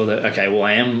make sure that, okay, well,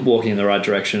 I am walking in the right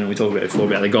direction. And we talked about before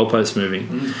about the goalposts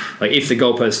moving. Like if the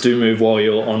goalposts do move while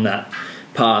you're on that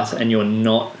path and you're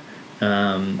not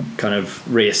kind of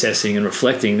reassessing and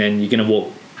reflecting, then you're going to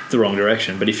walk the wrong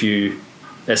direction. But if you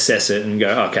assess it and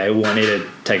go, okay, well, I need to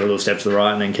take a little step to the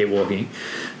right and then keep walking.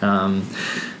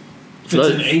 It's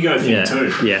an ego thing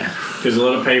too. Yeah. Because a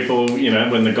lot of people,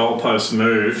 when the goalposts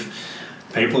move,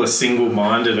 people are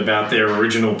single-minded about their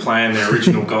original plan, their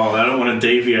original goal. They don't want to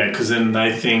deviate, because then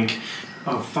they think,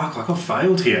 oh, fuck, like I've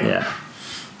failed here.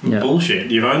 Yeah.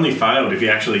 Bullshit. You've only failed if you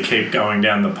actually keep going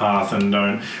down the path and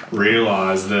don't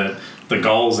realise that the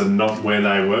goals are not where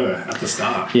they were at the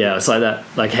start. Yeah, it's like that.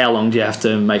 Like, how long do you have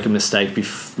to make a mistake,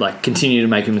 continue to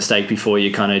make a mistake before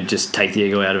you kind of just take the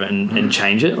ego out of it and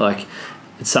change it? Like,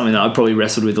 it's something that I probably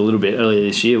wrestled with a little bit earlier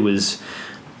this year. Was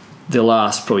the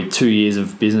last probably 2 years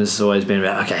of business has always been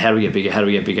about, okay, how do we get bigger? How do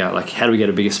we get bigger? Like, how do we get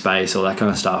a bigger space? All that kind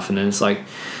of stuff. And then it's like,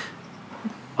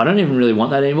 I don't even really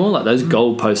want that anymore. Like, those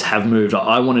goalposts have moved.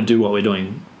 I want to do what we're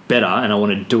doing better, and I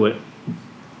want to do it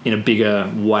in a bigger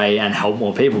way and help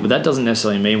more people. But that doesn't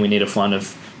necessarily mean we need to find a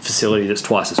facility that's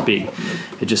twice as big.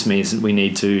 It just means that we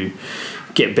need to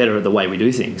get better at the way we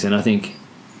do things. And I think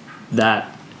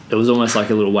that it was almost like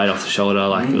a little weight off the shoulder.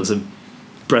 Like, it was a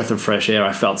breath of fresh air.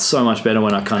 I felt so much better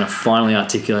when I kind of finally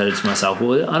articulated to myself,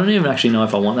 well, I don't even actually know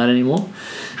if I want that anymore.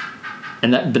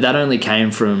 But that only came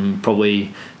from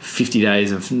probably 50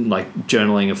 days of like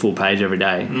journaling a full page every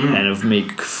day, and of me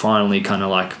finally kind of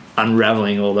like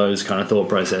unraveling all those kind of thought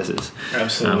processes.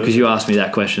 Absolutely. Because you asked me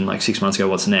that question like 6 months ago,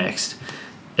 what's next?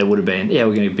 It would have been, we're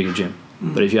going to get a bigger gym.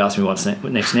 But if you ask me what's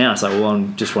next now, it's like, well, I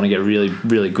just want to get really,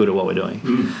 really good at what we're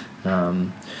doing.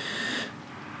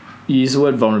 You used the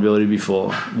word vulnerability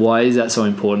before. Why is that so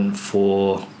important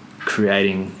for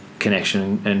creating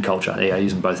connection and culture? Yeah, I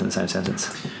use them both in the same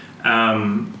sentence.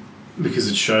 Because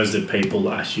it shows that people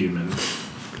are human.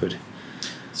 Good.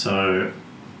 So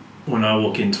when I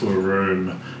walk into a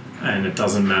room, and it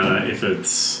doesn't matter if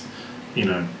it's,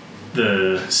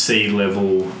 the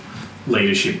C-level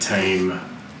leadership team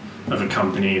of a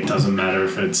company, it doesn't matter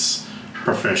if it's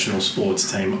professional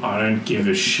sports team, I don't give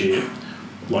a shit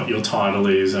what your title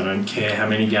is. I don't care how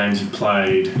many games you've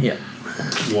played. Yeah.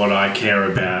 What I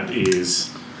care about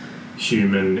is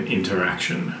human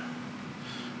interaction.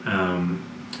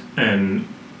 And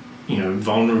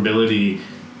vulnerability,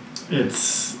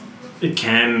 it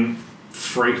can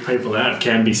freak people out. It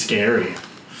can be scary.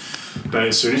 But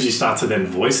as soon as you start to then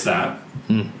voice that,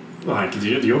 like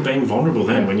you're being vulnerable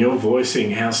then. When you're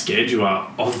voicing how scared you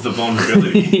are of the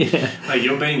vulnerability, like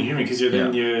you're being human, because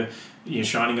you're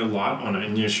shining a light on it,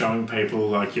 and you're showing people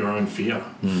like your own fear.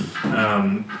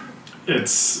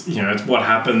 It's it's what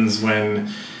happens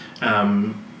when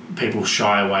people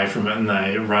shy away from it and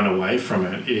they run away from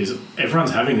it. Is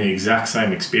everyone's having the exact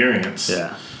same experience.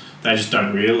 Yeah, they just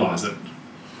don't realise it.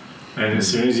 And as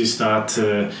soon as you start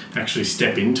to actually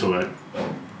step into it,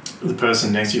 the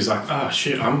person next to you is like, oh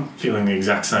shit, I'm feeling the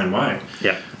exact same way.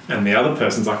 Yeah. And the other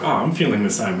person's like, oh, I'm feeling the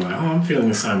same way. Oh, I'm feeling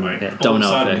the same way. Yeah. All of a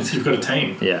sudden, you've got a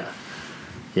team. Yeah.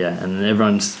 Yeah, and then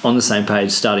everyone's on the same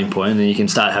page, starting point, and then you can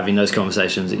start having those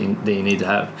conversations that you need to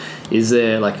have. Is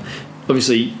there, like,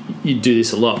 obviously you do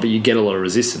this a lot, but you get a lot of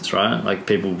resistance, right? Like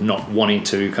people not wanting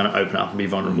to kind of open up and be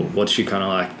vulnerable. What's your kind of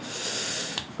like,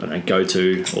 I don't know, go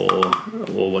to,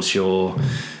 or what's your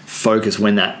focus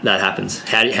when that happens?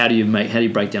 How do you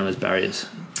break down those barriers?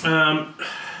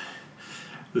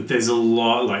 There's a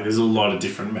lot of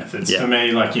different methods. Yeah. For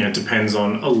me, like, it depends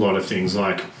on a lot of things,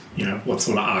 like, what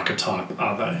sort of archetype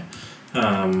are they?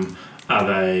 Are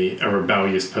they a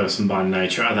rebellious person by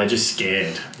nature? Are they just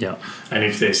scared? Yeah. And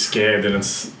if they're scared, then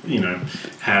it's,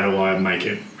 how do I make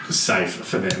it safe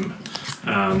for them?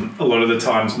 A lot of the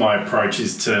times my approach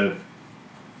is to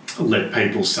let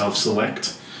people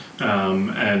self-select.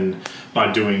 And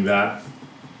by doing that,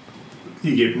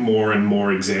 you get more and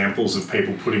more examples of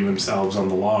people putting themselves on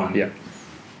the line. Yeah.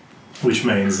 Which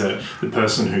means that the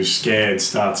person who's scared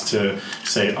starts to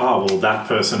say, oh, well, that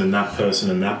person and that person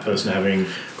and that person are having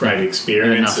great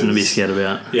experiences. Nothing to be scared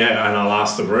about. Yeah, and I'll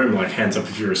ask the room, like, hands up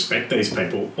if you respect these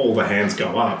people. All the hands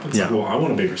go up. It's like, well, I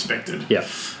want to be respected. Yeah.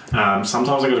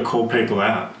 Sometimes I've got to call people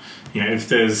out. If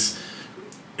there's...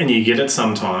 And you get it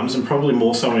sometimes, and probably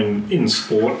more so in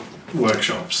sport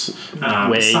workshops.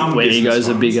 Where egos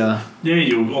are bigger. Yeah,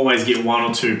 you'll always get one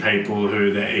or two people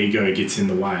who their ego gets in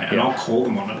the way, and I'll call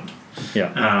them on it.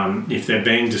 Yeah. If they're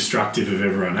being destructive of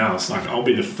everyone else, like, I'll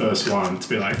be the first one to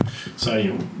be like, so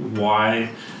why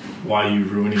are you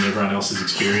ruining everyone else's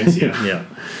experience here? Yeah.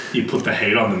 You put the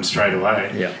heat on them straight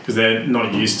away. Yeah. Because they're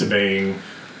not used to being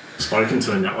spoken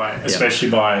to in that way, especially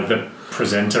by the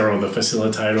presenter or the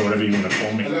facilitator or whatever you want to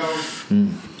call me.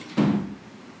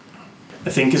 I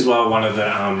think as well, one of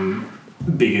the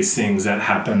biggest things that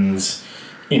happens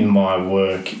in my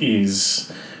work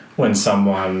is when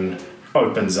someone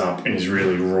opens up and is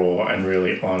really raw and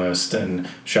really honest and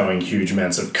showing huge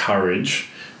amounts of courage.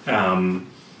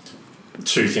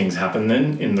 Two things happen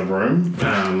then in the room.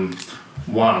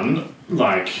 One,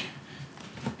 like,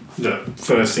 the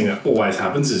first thing that always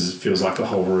happens is it feels like the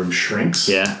whole room shrinks.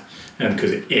 Yeah. And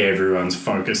because everyone's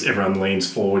focused, everyone leans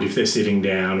forward if they're sitting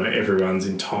down, or everyone's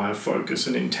entire focus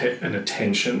and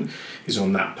attention is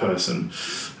on that person.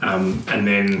 And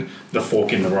then the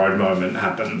fork in the road moment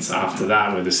happens after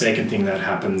that, where the second thing that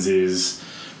happens is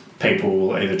people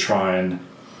will either try and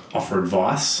offer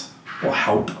advice or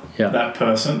help that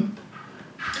person.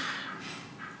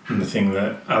 And the thing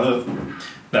that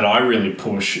I really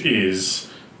push is,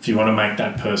 if you want to make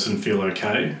that person feel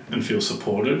okay and feel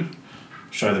supported,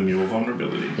 show them your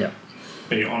vulnerability. Yeah.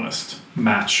 Be honest.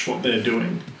 Match what they're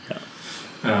doing. Yeah.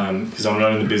 Because I'm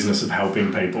not in the business of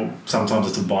helping people. Sometimes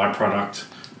it's a byproduct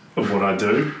of what I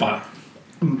do, but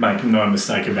make no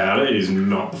mistake about it, it is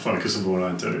not the focus of what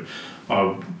I do.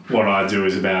 What I do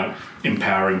is about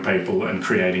empowering people and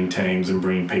creating teams and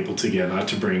bringing people together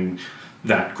to bring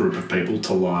that group of people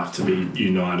to life, to be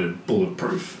united,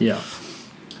 bulletproof. Yeah.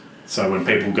 So when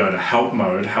people go to help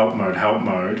mode,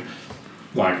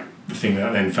 like, the thing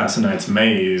that then fascinates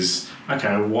me is,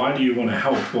 okay, why do you want to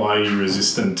help? Why are you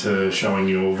resistant to showing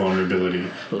your vulnerability?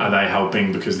 Are they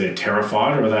helping because they're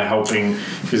terrified, or are they helping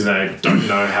because they don't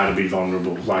know how to be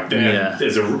vulnerable? Like,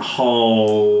 there's a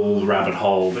whole rabbit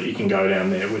hole that you can go down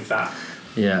there with that.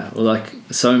 Yeah, well, like,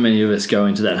 so many of us go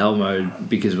into that help mode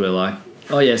because we're like,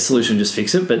 oh yeah, solution, just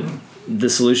fix it. But the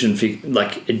solution,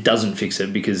 it doesn't fix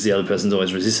it because the other person's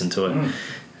always resistant to it.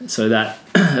 So that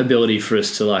ability for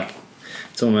us to, like,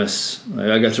 it's almost, like,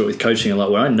 I go through it with coaching a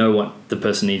lot, where I know what the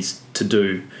person needs to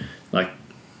do, like,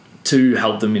 to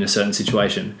help them in a certain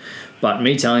situation. But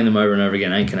me telling them over and over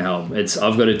again ain't going to help.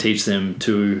 I've got to teach them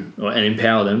and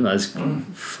empower them. I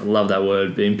love that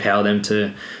word, but empower them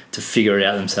to figure it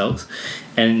out themselves.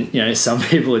 And, you know, some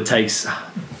people it takes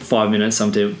 5 minutes,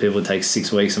 some people it takes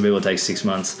 6 weeks, some people it takes 6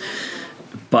 months.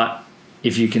 But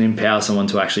if you can empower someone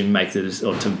to actually make this,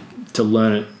 or to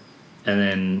learn it and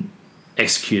then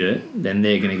execute it, then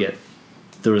they're going to get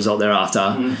the result thereafter.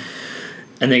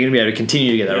 And they're going to be able to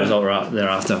continue to get that result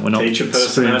thereafter. We're not teach a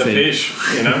person how to fish,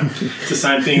 you know. It's the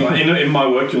same thing. Like, in my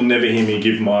work, you'll never hear me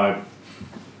give my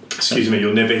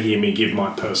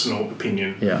personal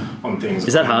opinion on things.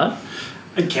 Is that hard?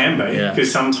 It can be, because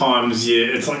sometimes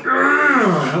it's like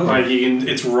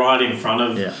it's right in front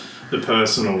of the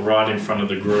person, or right in front of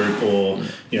the group, or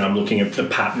you know, I'm looking at the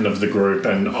pattern of the group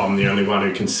and I'm the only one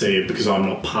who can see it because I'm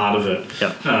not part of it.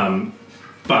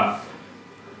 But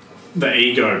the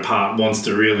ego part wants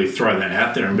to really throw that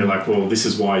out there and be like, well, this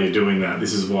is why you're doing that.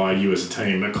 This is why you as a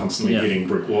team are constantly hitting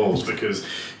brick walls, because,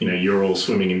 you know, you're all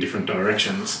swimming in different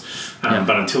directions.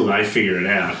 But until they figure it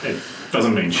out, it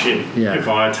doesn't mean shit. If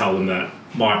I tell them that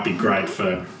might be great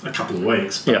for a couple of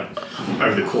weeks, but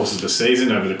over the course of the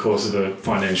season, over the course of the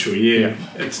financial year,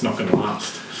 it's not going to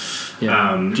last. Do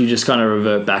you just kind of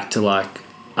revert back to, like,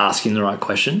 asking the right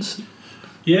questions?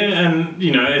 Yeah, and,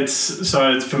 you know,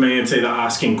 for me, it's either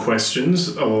asking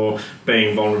questions or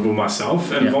being vulnerable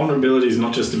myself. And vulnerability is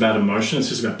not just about emotion, it's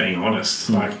just about being honest.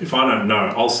 Like, if I don't know,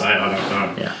 I'll say I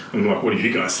don't know. I'm like, what do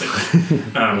you guys think?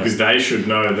 Because they should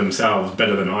know themselves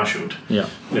better than I should.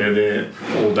 They're there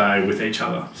all day with each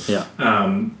other.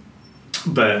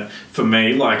 But for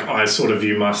me, like, I sort of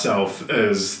view myself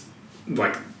as,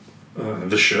 like,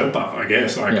 the Sherpa, I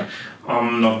guess. Like,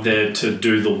 I'm not there to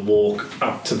do the walk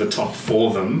up to the top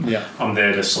for them. I'm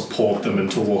there to support them and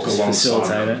to walk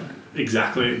alongside them.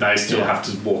 Exactly. They still have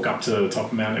to walk up to the top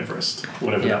of Mount Everest,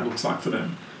 whatever that looks like for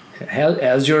them.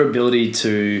 How's your ability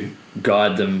to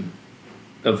guide them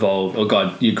evolved, or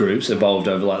guide your groups evolved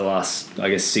over, like, the last, I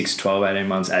guess, 6, 12, 18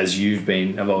 months as you've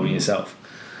been evolving yourself?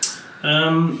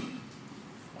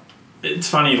 It's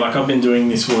funny, like, I've been doing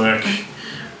this work.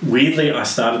 Weirdly, I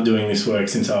started doing this work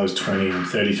since I was 20. I'm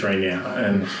 33 now,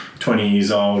 and 20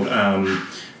 years old.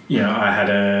 You know, I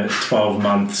had a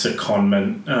 12-month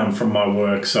secondment from my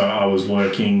work, so I was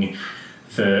working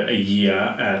for a year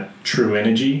at True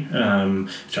Energy,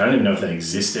 which I don't even know if they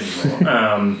exist anymore.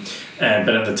 But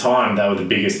at the time, they were the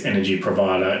biggest energy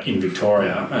provider in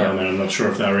Victoria, and I'm not sure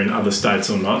if they were in other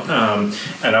states or not.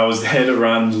 And I was there to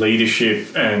run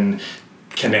leadership and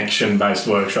connection-based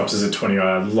workshops as a 20-year-old.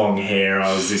 I had long hair.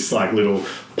 I was this, like, little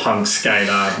punk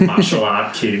skater, martial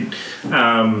art kid.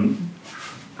 And,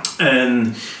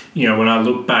 you know, when I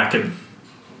look back at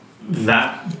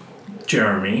that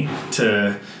Jeremy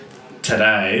to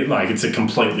today, like, it's a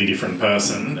completely different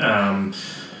person.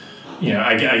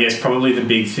 I guess probably the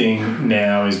big thing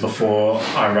now is before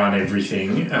I run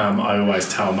everything, I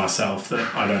always tell myself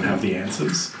that I don't have the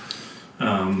answers.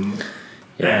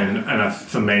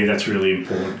 For me, that's really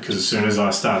important, because as soon as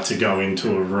I start to go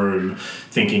into a room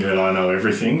thinking that I know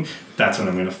everything, that's when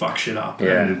I'm going to fuck shit up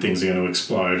and things are going to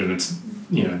explode, and it's,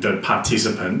 the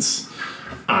participants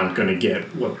aren't going to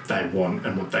get what they want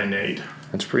and what they need.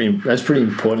 That's pretty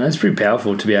important. That's pretty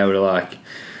powerful to be able to, like,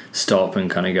 stop and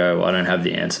kind of go, I don't have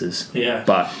the answers. Yeah.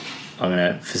 But I'm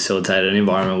going to facilitate an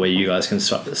environment where you guys can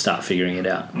start figuring it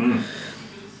out.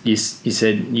 You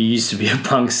said you used to be a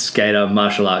punk skater,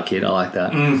 martial art kid. I like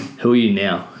that. Who are you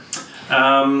now?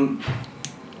 Man,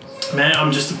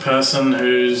 I'm just a person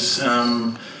who's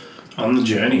on the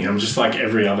journey. I'm just like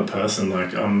every other person.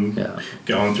 Like, I'm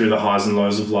going through the highs and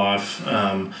lows of life.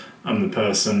 I'm the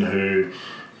person who,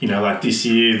 like this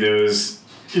year there's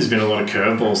been a lot of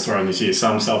curveballs thrown this year.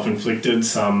 Some self-inflicted,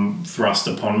 some thrust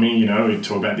upon me. We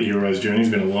talk about the hero's journey. There's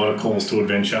been a lot of calls to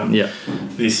adventure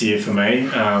this year for me.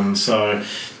 So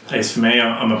as for me,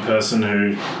 I'm a person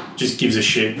who just gives a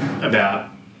shit about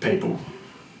people.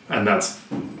 And that's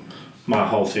my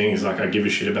whole thing, is like, I give a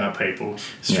shit about people.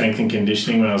 Strength and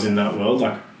conditioning, when I was in that world,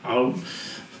 like, when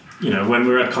we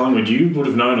were at Collingwood, you would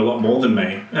have known a lot more than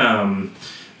me.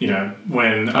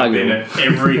 When I've been at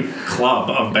every club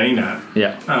I've been at,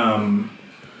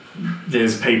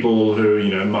 there's people who,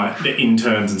 the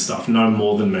interns and stuff know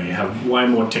more than me, have way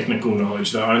more technical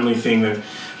knowledge. The only thing that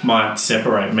might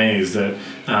separate me is that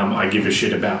I give a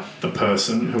shit about the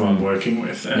person who I'm working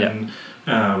with. And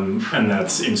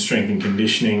that's in strength and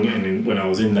conditioning, and when I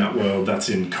was in that world, that's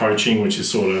in coaching, which is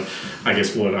sort of, I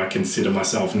guess, what I consider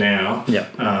myself now.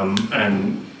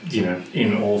 And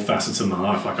in all facets of my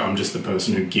life, like, I'm just the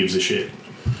person who gives a shit.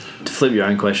 To flip your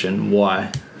own question,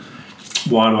 why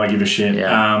do I give a shit?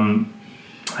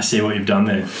 I see what you've done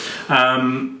there.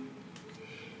 I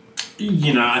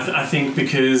think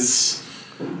because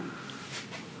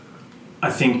I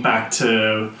think back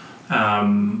to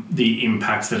the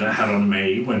impact that it had on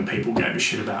me when people gave a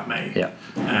shit about me,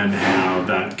 and how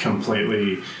that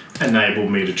completely enabled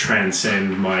me to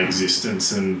transcend my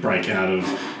existence and break out of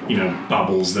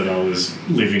bubbles that I was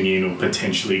living in or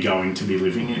potentially going to be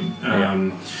living in.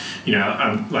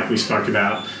 Like we spoke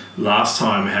about last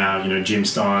time, how Jim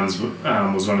Steins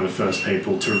was one of the first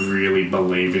people to really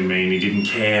believe in me, and he didn't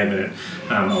care that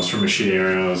I was from a shit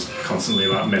area. I was constantly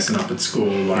like messing up at school.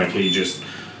 Like, he just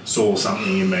saw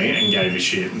something in me and gave a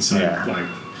shit, and so like,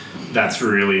 that's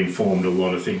really informed a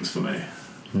lot of things for me.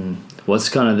 What's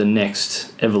kind of the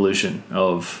next evolution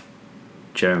of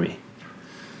Jeremy?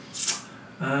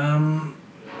 It's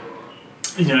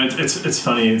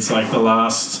funny. It's like the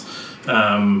last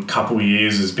couple of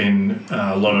years has been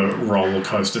a lot of roller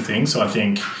coaster things. So I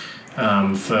think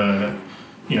for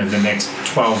the next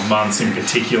 12 months in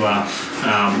particular,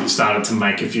 I've started to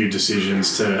make a few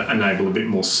decisions to enable a bit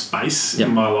more space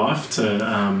in my life. To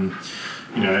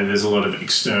there's a lot of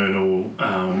external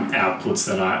outputs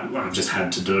that I've just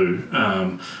had to do,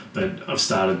 but I've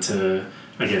started to,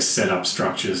 I guess, set up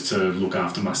structures to look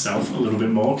after myself a little bit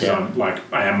more, because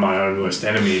I am my own worst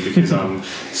enemy, because I'm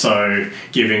so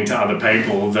giving to other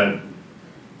people that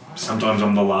sometimes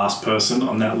I'm the last person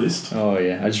on that list. Oh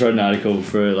yeah, I just wrote an article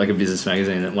for like a business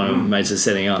magazine that one of my mates is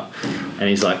setting up, and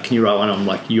he's like, "Can you write one on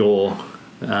like your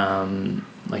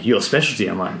specialty?"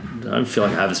 I'm like, I don't feel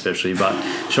like I have a specialty, but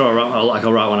sure,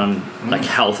 I'll write one on like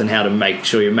health and how to make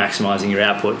sure you're maximising your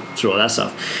output through all that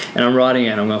stuff. And I'm writing it,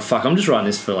 and I'm going, fuck, I'm just writing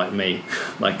this for like me,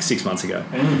 like 6 months ago.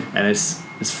 And it's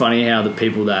funny how the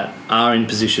people that are in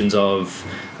positions of,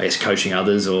 I guess, coaching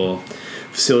others or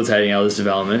facilitating others'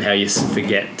 development, how you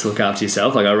forget to look after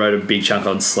yourself. Like, I wrote a big chunk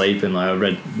on sleep, and I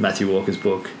read Matthew Walker's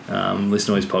book, listened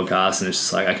to his podcast, and it's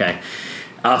just like, okay,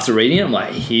 after reading it, I'm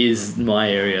like, here's my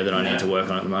area that I need to work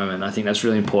on at the moment. And I think that's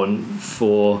really important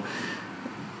for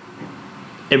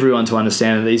everyone to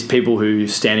understand that these people who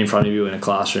stand in front of you in a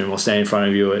classroom or stand in front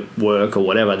of you at work or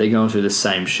whatever, they're going through the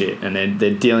same shit, and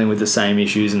they're dealing with the same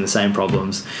issues and the same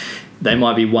problems. They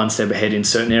might be one step ahead in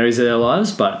certain areas of their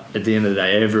lives, but at the end of the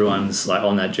day, everyone's like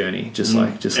on that journey, just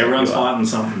everyone's fighting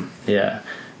something. Yeah.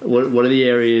 What are the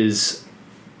areas,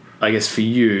 I guess, for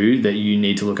you that you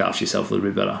need to look after yourself a little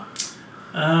bit better?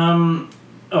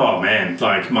 Oh man,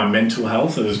 like my mental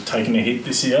health has taken a hit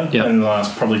this year in the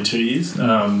last probably 2 years.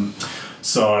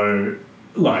 So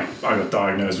like I got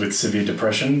diagnosed with severe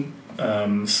depression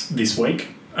this week.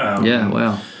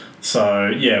 Wow. So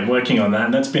yeah, working on that,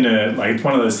 and that's been it's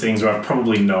one of those things where I've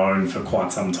probably known for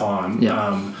quite some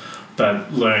time.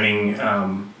 But learning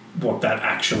what that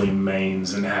actually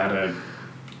means and how to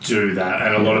do that.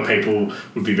 And a lot of people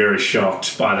would be very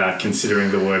shocked by that,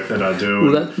 considering the work that I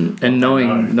do. Well, and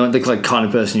knowing the like kind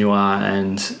of person you are,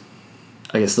 and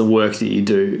I guess the work that you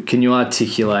do, can you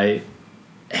articulate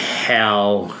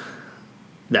how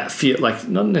that feel, like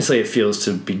not necessarily it feels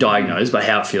to be diagnosed, but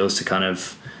how it feels to kind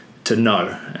of to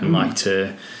know and like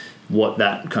to what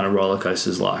that kind of roller coaster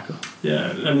is like?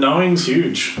 Yeah, and knowing's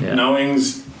huge. Yeah. Knowing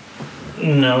is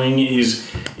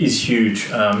huge.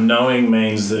 Knowing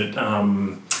means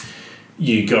that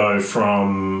you go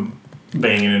from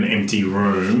being in an empty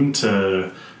room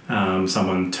to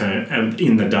someone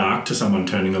in the dark to someone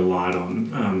turning a light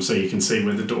on, so you can see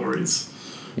where the door is.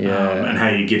 Yeah. And how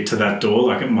you get to that door,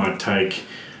 like it might take,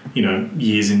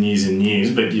 years and years and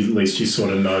years, but at least you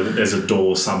sort of know that there's a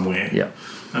door somewhere. Yeah.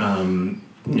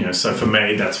 So for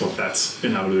me, that's what that's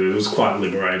been able to do. It was quite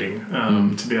liberating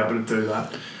to be able to do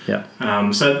that.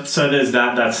 Yeah. So there's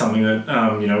that. That's something that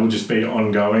will just be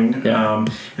ongoing. Yeah. And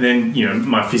then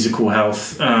my physical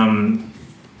health.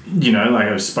 Like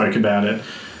I spoke about it.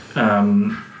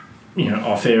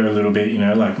 Off air a little bit.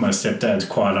 Like my stepdad's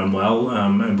quite unwell,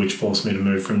 and which forced me to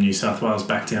move from New South Wales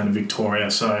back down to Victoria.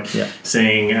 So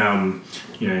seeing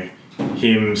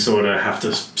him sort of have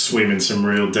to swim in some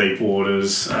real deep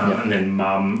waters, and then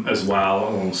mum as well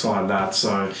alongside that.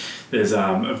 So there's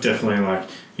definitely like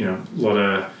a lot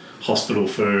of hospital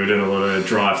food and a lot of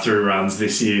drive-through runs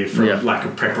this year for lack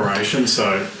of preparation.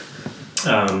 So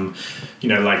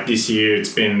like this year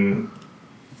it's been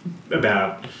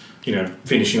about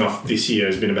finishing off this year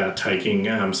has been about taking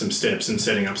some steps and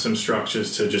setting up some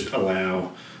structures to just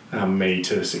allow me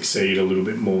to succeed a little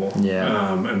bit more.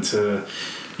 And to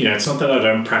it's not that I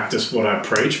don't practice what I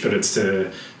preach, but it's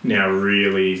to now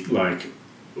really like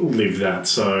live that,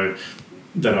 so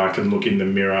that I can look in the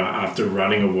mirror after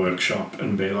running a workshop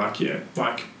and be like,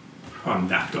 I'm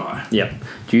that guy. Yeah.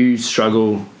 Do you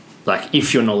struggle, like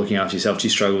if you're not looking after yourself, do you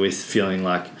struggle with feeling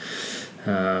like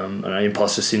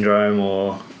imposter syndrome,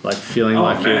 or like feeling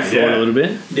like you're flawed a little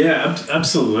bit? Yeah,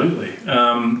 absolutely.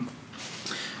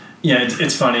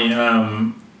 It's funny.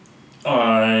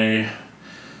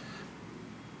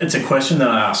 It's a question that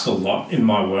I ask a lot in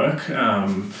my work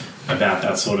about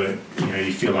that sort of,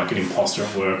 you feel like an imposter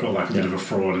at work or like a bit of a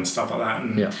fraud and stuff like that.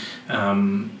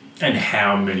 And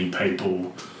how many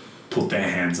people put their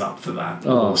hands up for that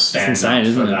or stand up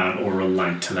for that or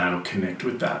relate to that or connect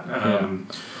with that.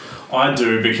 I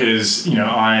do, because,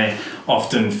 I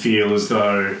often feel as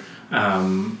though,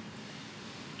 why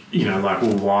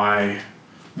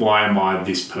am I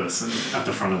this person at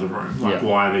the front of the room? Like,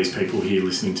 why are these people here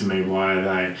listening to me?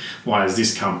 Why is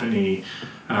this company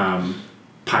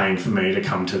paying for me to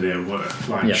come to their work?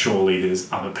 Like, surely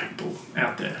there's other people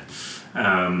out there.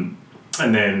 And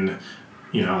then,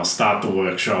 I'll start the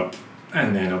workshop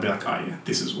and then I'll be like,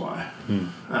 this is why.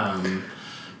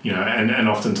 And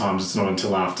oftentimes it's not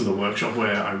until after the workshop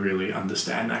where I really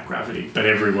understand that gravity. But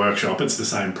every workshop, it's the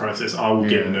same process. I will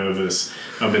get nervous.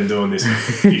 I've been doing this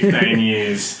for 15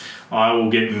 years. I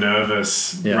will get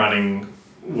nervous running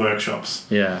workshops.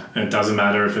 Yeah. And it doesn't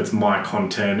matter if it's my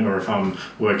content or if I'm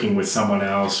working with someone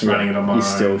else running it on my own.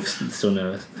 You're still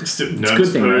nervous.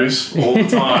 Nervous poos all the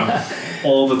time.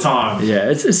 All the time. Yeah,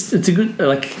 it's a good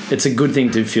it's a good thing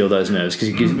to feel those nerves, because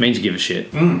it means you give a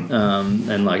shit.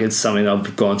 And like it's something that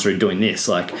I've gone through doing this.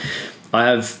 Like I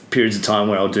have periods of time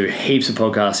where I'll do heaps of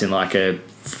podcasts in like a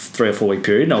 3 or 4 week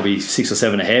period, and I'll be 6 or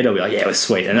 7 ahead. I'll be like, it was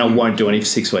sweet, and I won't do any for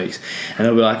 6 weeks, and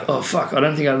I'll be like, oh fuck, I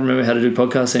don't think I remember how to do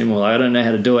podcasts anymore. Like, I don't know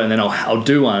how to do it, and then I'll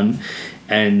do one,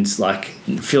 and like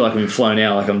feel like I'm flown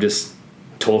out, like I'm just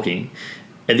talking.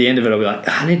 At the end of it, I'll be like,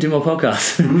 I need to do more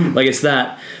podcasts. Like it's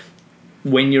that.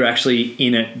 When you're actually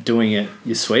in it, doing it,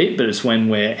 you're sweet, but it's when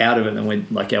we're out of it and we're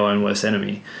like our own worst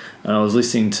enemy. And I was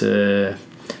listening to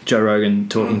Joe Rogan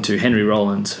talking to Henry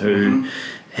Rollins, who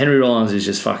Henry Rollins is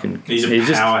just fucking... He's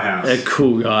a powerhouse. Just a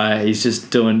cool guy. He's just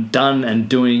doing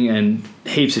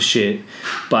heaps of shit.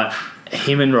 But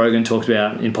him and Rogan talked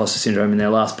about imposter syndrome in their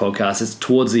last podcast. It's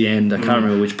towards the end. I can't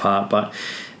remember which part, but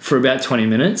for about 20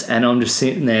 minutes, and I'm just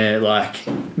sitting there like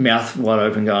mouth wide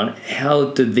open going, how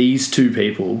did these two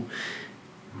people...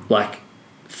 like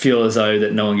feel as though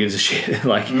that no one gives a shit?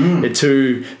 Like they're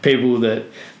two people that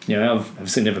I've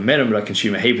obviously never met them, but I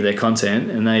consume a heap of their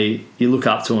content, and you look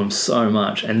up to them so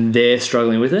much, and they're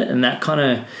struggling with it, and that kind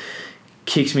of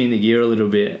kicks me in the gear a little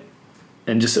bit.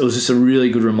 And it was just a really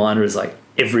good reminder. It's like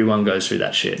everyone goes through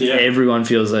that shit. Everyone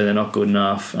feels like they're not good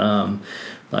enough.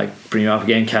 Like bring you up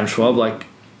again, Cam Schwab, like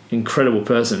incredible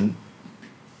person.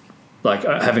 Like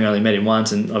having only met him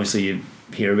once, and obviously you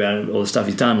hear about it, all the stuff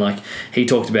he's done, like he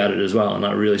talked about it as well, and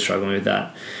like really struggling with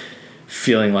that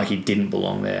feeling like he didn't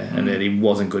belong there and that he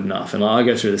wasn't good enough. And I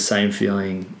go through the same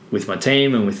feeling with my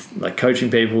team and with like coaching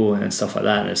people and stuff like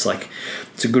that. And it's like,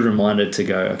 it's a good reminder to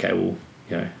go, okay, well,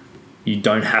 you know, you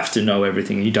don't have to know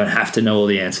everything. You don't have to know all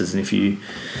the answers. And if you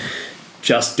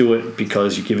just do it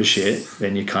because you give a shit,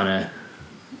 then you kind of...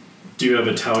 Do you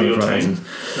ever tell your team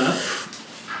that?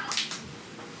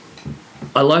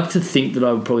 I like to think that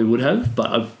I probably would have, but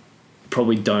I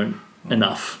probably don't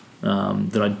enough.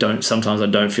 Sometimes I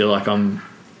don't feel like I'm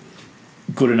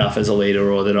good enough as a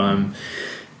leader, or that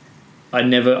I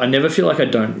never feel like I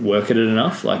don't work at it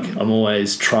enough. Like I'm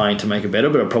always trying to make it better,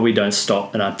 but I probably don't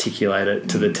stop and articulate it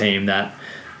to the team that,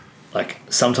 like,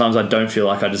 sometimes I don't feel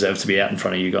like I deserve to be out in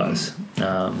front of you guys.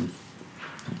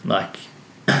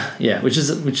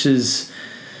 Which is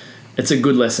it's a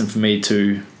good lesson for me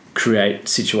to create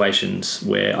situations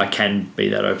where I can be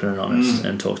that open and honest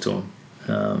and talk to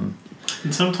them.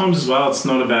 And sometimes as well, it's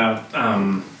not about,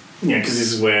 because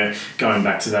this is where, going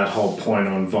back to that whole point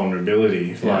on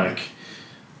vulnerability, like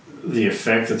the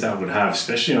effect that would have,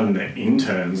 especially on the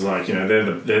interns, like, you know,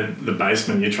 they're the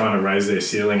basement, you're trying to raise their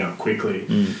ceiling up quickly,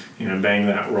 you know, being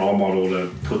that role model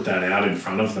to put that out in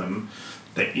front of them,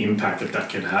 the impact that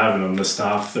could have, and on the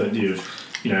staff that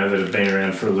that have been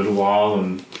around for a little while,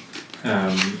 and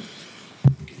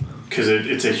because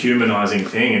it's a humanizing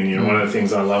thing. And, you know, one of the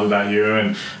things I love about you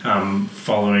and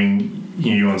following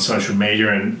you on social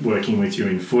media and working with you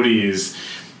in footy is,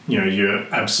 you know, you're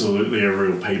absolutely a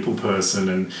real people person,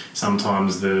 and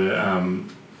sometimes the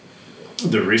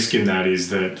risk in that is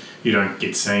that you don't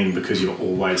get seen because you're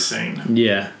always seen.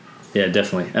 Yeah,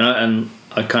 definitely. And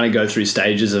I kind of go through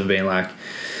stages of being like,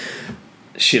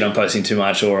 shit, I'm posting too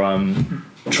much, or I'm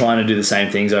trying to do the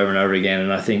same things over and over again.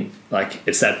 And I think, like,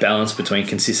 it's that balance between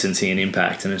consistency and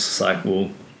impact. And it's just like,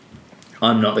 well,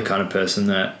 I'm not the kind of person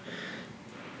that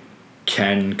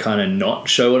can kind of not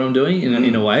show what I'm doing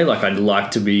in a way. Like, I'd like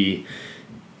to be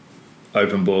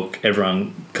open book,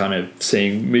 everyone kind of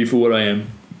seeing me for what I am.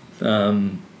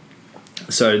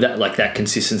 So that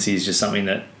consistency is just something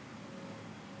that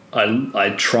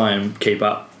I try and keep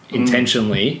up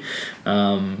intentionally,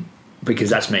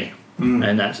 because that's me.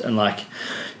 That's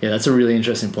a really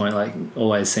interesting point, like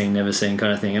always seen, never seen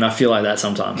kind of thing. And I feel like that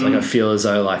sometimes. Like I feel as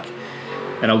though, like,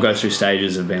 and I'll go through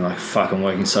stages of being like, fuck, I'm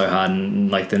working so hard and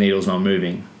like the needle's not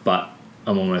moving, but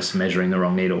I'm almost measuring the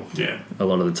wrong needle a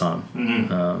lot of the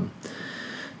time.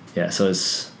 So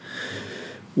it's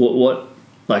what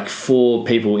like, for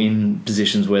people in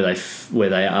positions where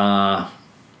they are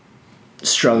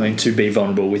struggling to be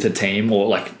vulnerable with a team, or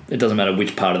like, it doesn't matter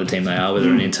which part of the team they are, whether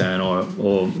an intern or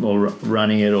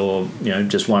running it, or, you know,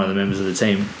 just one of the members of the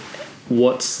team,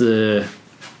 what's the,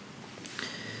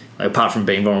 like, apart from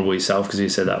being vulnerable yourself, because you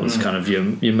said that was kind of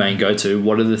your main go-to,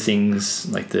 what are the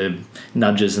things, like the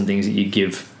nudges and things that you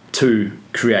give to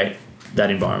create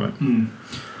that environment?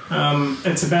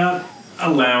 It's about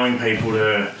allowing people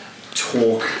to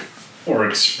talk or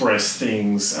express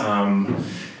things,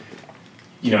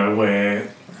 you know,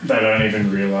 where they don't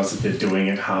even realise that they're doing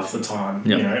it half the time.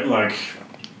 Yep. You know, like,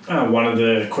 one of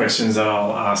the questions that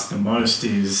I'll ask the most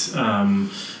is,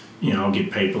 you know,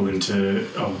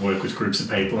 I'll work with groups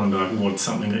of people and be like, what's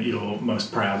something that you're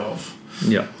most proud of?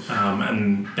 Yeah.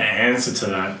 And the answer to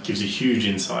that gives a huge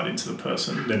insight into the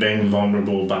person. They're being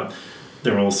vulnerable, but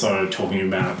they're also talking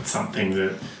about something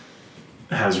that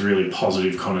has really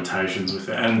positive connotations with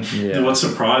it. And what's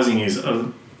surprising is,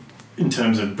 in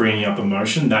terms of bringing up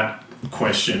emotion, that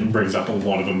question brings up a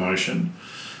lot of emotion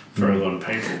for a lot of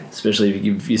people. Especially if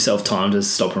you give yourself time to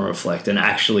stop and reflect and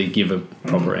actually give a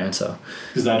proper answer.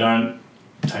 Because they don't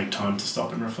take time to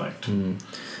stop and reflect.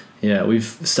 Yeah, we've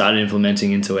started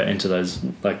implementing into those,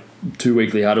 like, 2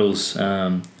 weekly huddles,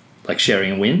 like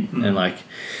sharing a win and like,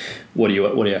 what are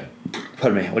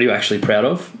you actually proud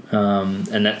of?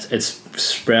 And it's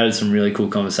sprouted some really cool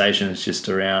conversations just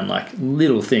around, like,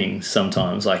 little things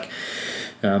sometimes. Like,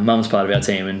 Mum's part of our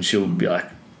team, and she'll be like,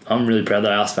 I'm really proud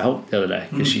that I asked for help the other day,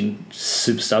 because she's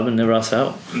super stubborn, never asked for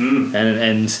help.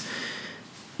 And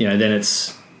you know, then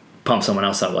it's pump someone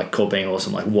else up, like, cool, being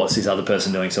awesome, like, what's this other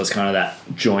person doing? So it's kind of that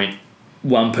joint,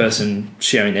 one person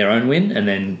sharing their own win and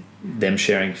then them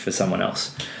sharing for someone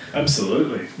else.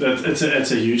 Absolutely.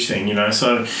 It's a huge thing, you know.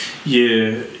 So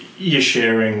you're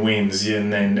sharing wins,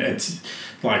 and then it's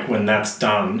like, when that's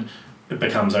done, it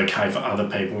becomes okay for other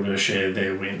people to share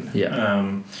their win.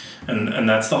 Yeah. And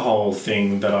that's the whole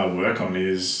thing that I work on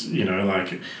is, you know,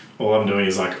 like, all I'm doing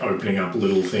is, like, opening up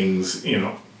little things in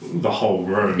the whole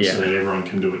room so that everyone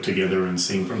can do it together and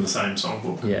sing from the same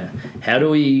songbook. Yeah. How do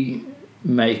we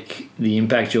make the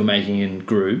impact you're making in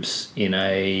groups in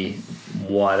a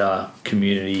wider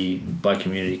community by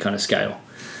community kind of scale?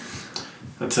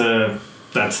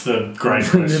 That's the great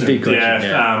question. The big question.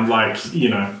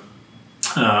 Yeah.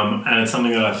 And it's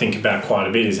something that I think about quite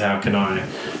a bit is how can I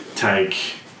take,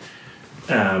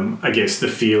 I guess, the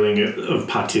feeling of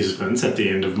participants at the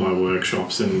end of my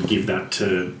workshops and give that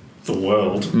to the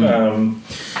world. And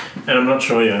I'm not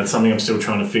sure yet. It's something I'm still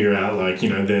trying to figure out. Like,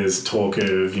 there's talk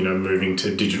of, moving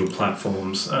to digital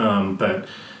platforms, but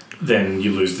then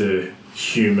you lose the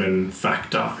human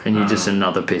factor. And you're just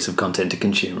another piece of content to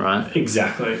consume, right?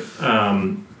 Exactly.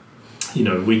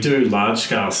 We do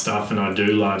large-scale stuff and I do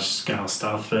large-scale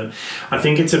stuff, but I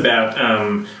think it's about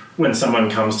when someone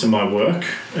comes to my work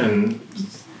and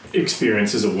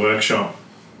experiences a workshop,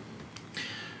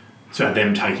 it's about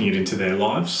them taking it into their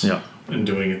lives and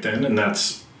doing it then. And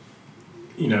that's,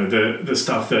 the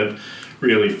stuff that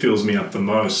really fills me up the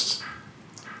most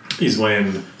is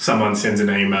when someone sends an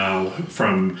email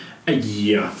from a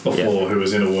year before who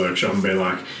was in a workshop and be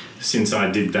like, since I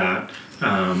did that,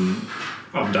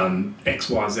 I've done X,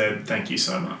 Y, Z. Thank you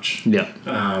so much. Yeah.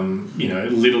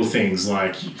 Little things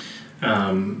like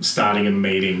starting a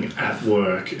meeting at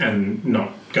work and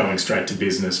not going straight to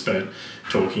business, but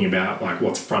talking about like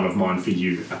what's front of mind for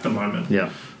you at the moment.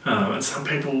 Yeah. And some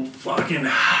people fucking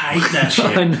hate that shit.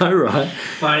 I know, right?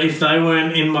 Like if they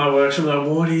weren't in my workshop, they're like,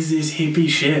 what is this hippie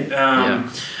shit?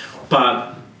 But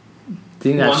I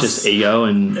think that's just ego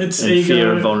and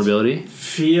fear of vulnerability.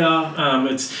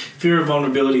 It's fear of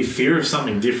vulnerability, fear of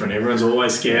something different. Everyone's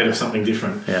always scared of something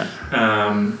different. Yeah.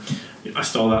 I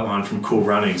stole that line from Cool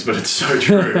Runnings, but it's so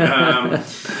true.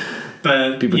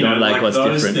 But people don't like what's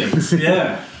those different. Things,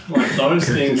 like those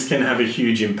things can have a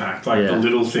huge impact. Like the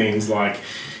little things, like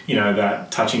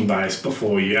that touching base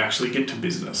before you actually get to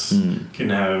business can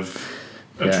have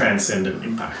a transcendent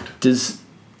impact.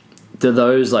 Do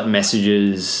those like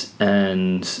messages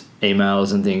and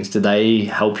emails and things, do they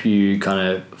help you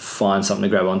kind of find something to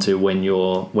grab onto when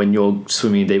you're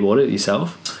swimming in deep water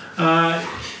yourself? I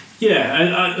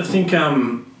think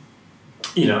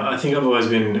I think I've always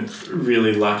been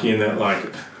really lucky in that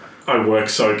like I work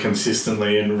so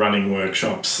consistently in running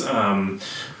workshops and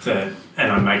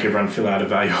I make everyone fill out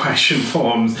evaluation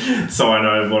forms so I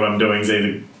know what I'm doing is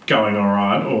either going all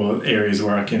right or areas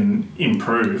where I can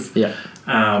improve. Yeah.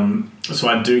 So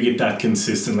I do get that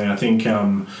consistently. I think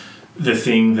the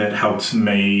thing that helps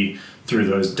me through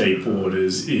those deep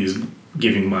waters is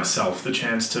giving myself the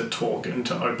chance to talk and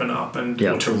to open up and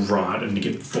or to write and to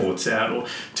get thoughts out or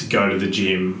to go to the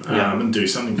gym and do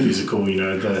something physical.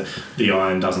 The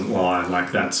iron doesn't lie,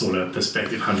 like that sort of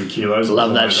perspective. 100 kilos.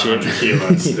 Love that shit. 100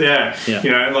 kilos.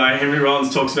 Like Henry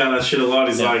Rollins talks about that shit a lot.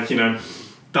 He's like,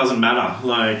 doesn't matter.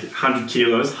 Like 100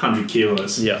 kilos, 100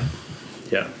 kilos. Yeah.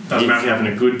 Yeah. Doesn't matter if you're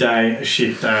having a good day, a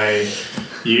shit day.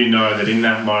 You know that in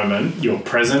that moment you're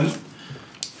present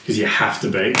because you have to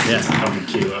be. It's 100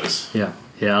 kilos. Yeah.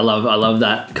 Yeah, I love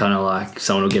that kind of like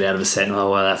someone will get out of a set and, oh,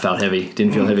 wow, that felt heavy.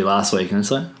 Didn't feel heavy last week. And it's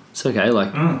like, it's okay.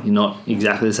 Like, you're not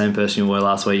exactly the same person you were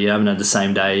last week. You haven't had the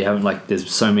same day. You haven't, like, there's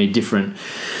so many different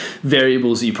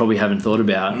variables that you probably haven't thought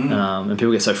about. And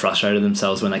people get so frustrated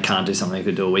themselves when they can't do something they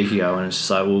could do a week ago. And it's just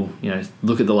like, well,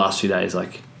 look at the last 2 days.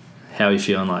 Like, how are you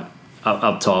feeling? Like,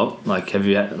 up top, like, have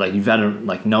you had, like, you've had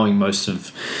like knowing most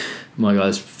of my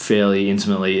guys fairly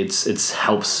intimately, it's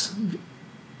helps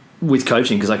with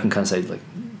coaching because I can kind of say, like,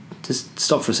 just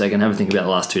stop for a second, have a think about the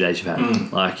last 2 days you've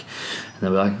had. Like, and they'll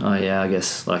be like, oh yeah, I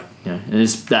guess, like, and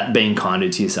it's that being kinder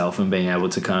to yourself and being able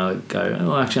to kind of go,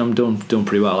 oh, actually I'm doing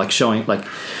pretty well. Like showing, like,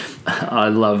 I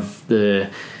love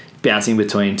the bouncing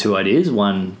between two ideas,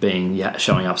 one being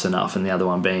showing up's enough and the other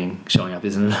one being showing up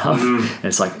isn't enough. And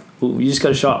it's like, well, you just got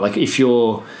to show up. Like if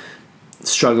you're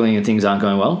struggling and things aren't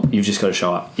going well, you've just got to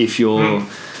show up. If you're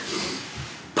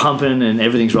pumping and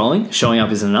everything's rolling, showing up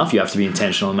isn't enough. You have to be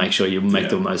intentional and make sure you make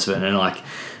the most of it. And like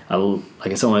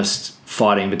it's almost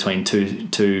fighting between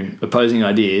two opposing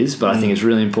ideas, but I think it's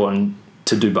really important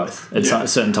to do both at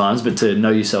certain times, but to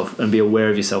know yourself and be aware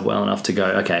of yourself well enough to go,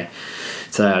 okay,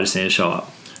 today I just need to show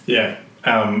up. Yeah.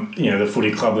 The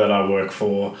footy club that I work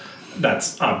for,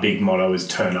 that's our big motto is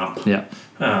turn up. Yeah.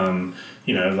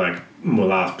 Like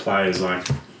we'll ask players, like,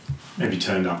 have you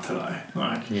turned up today?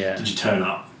 Like, did you turn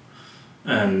up?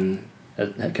 And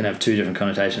that can have two different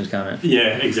connotations, can't it?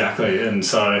 Yeah, exactly. And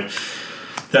so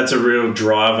that's a real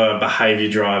driver, behaviour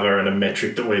driver, and a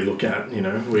metric that we look at. We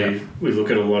look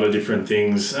at a lot of different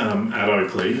things at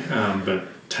Oakley, but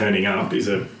turning up is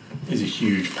a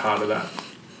huge part of that.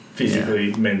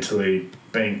 Physically, mentally,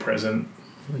 being present.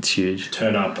 It's huge.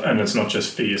 Turn up, and it's not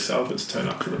just for yourself; it's turn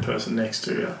up for the person next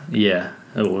to you. Yeah,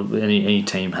 any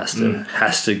team has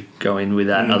to go in with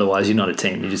that. Otherwise, you're not a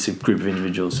team; you're just a group of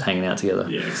individuals hanging out together.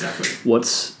 Yeah, exactly.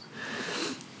 What's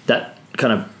that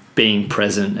kind of being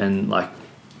present and like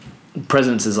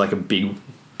presence is like a big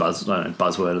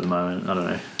buzzword at the moment. I don't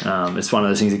know. It's one of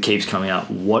those things that keeps coming up.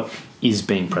 What is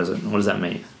being present? What does that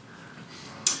mean?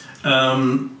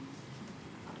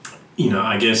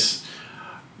 I guess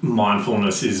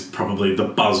mindfulness is probably the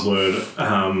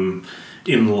buzzword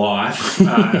in life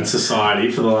and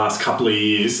society for the last couple of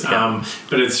years. Yeah.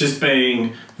 But it's just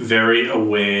being very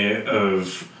aware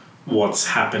of what's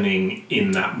happening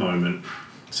in that moment.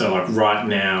 So like right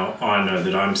now, I know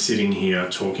that I'm sitting here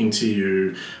talking to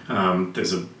you.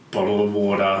 There's a bottle of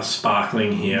water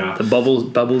sparkling here. The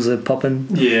bubbles are popping.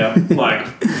 Yeah, like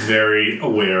very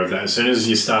aware of that. As soon as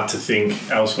you start to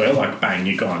think elsewhere, like bang,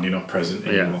 you're gone. You're not present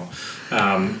anymore.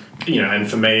 And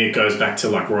for me, it goes back to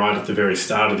like right at the very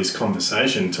start of this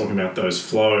conversation, talking about those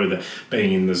flow, the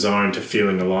being in the zone to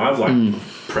feeling alive, like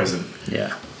present.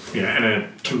 Yeah. And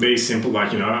it can be simple,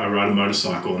 like, I ride a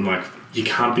motorcycle and like you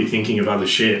can't be thinking of other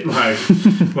shit. Like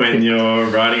when you're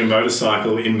riding a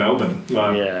motorcycle in Melbourne,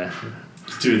 like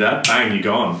do that, bang, you're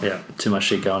gone. Yeah, too much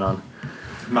shit going on.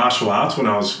 Martial arts, when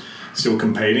I was still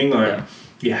competing, like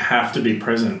you have to be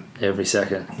present. Every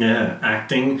second. Yeah,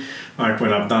 acting, like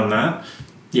when I've done that,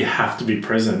 you have to be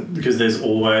present because there's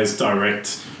always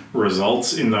direct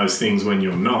results in those things when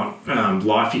you're not.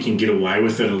 Life, you can get away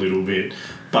with it a little bit,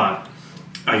 but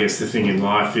I guess the thing in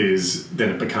life is then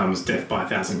it becomes death by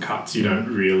 1,000 cuts. You don't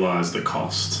realise the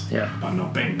cost by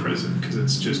not being present because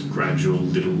it's just gradual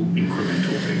little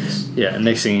incremental things. Yeah, and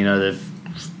next thing you know, the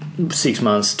 6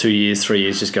 months, 2 years, 3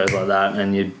 years just goes like that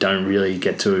and you don't really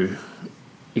get to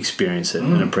experience it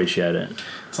and appreciate it.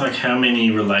 It's like how many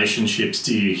relationships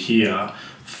do you hear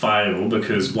fail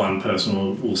because one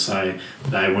person will say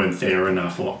they weren't there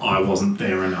enough or I wasn't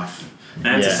there enough.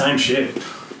 And it's the same shit.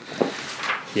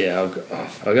 Yeah,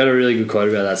 I got a really good quote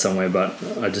about that somewhere, but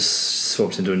I just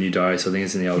swapped into a new diary, so I think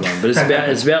it's in the old one. But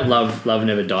it's about love. Love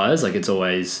never dies. Like it's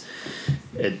always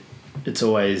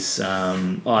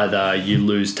either you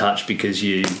lose touch because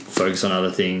you focus on other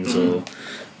things or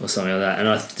something like that. And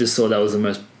I just thought that was the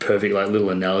most perfect like little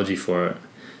analogy for it.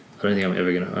 I don't think I'm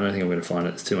gonna find it.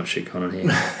 There's too much shit going on here.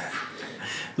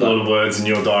 A lot of words in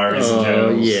your diaries and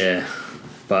journals. Yeah,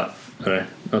 but I don't know,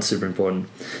 not super important.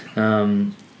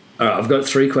 All right, I've got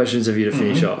 3 questions of you to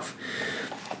finish off.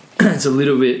 It's a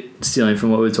little bit stealing from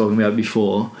what we were talking about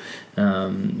before,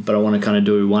 but I want to kind of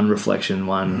do one reflection,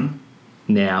 one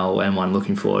now, and one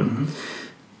looking forward.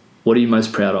 What are you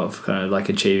most proud of, kind of like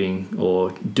achieving or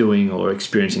doing or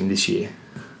experiencing this year?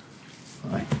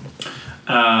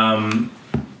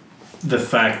 The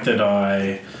fact that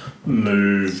I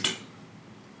moved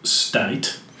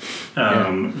state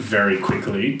very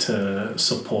quickly to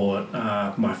support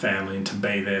my family and to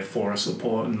be there for a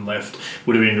support and left.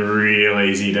 Would have been real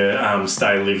easy to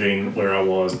stay living where I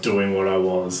was, doing what I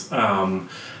was. And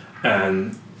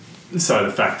so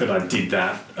the fact that I did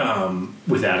that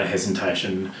without a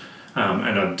hesitation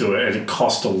and I'd do it, and it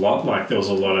cost a lot, like there was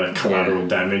a lot of collateral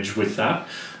damage with that.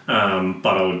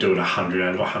 But I would do it 100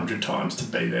 out of 100 times to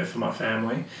be there for my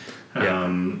family.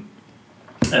 And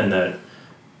that,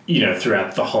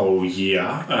 throughout the whole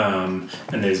year, and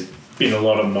there's been a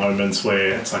lot of moments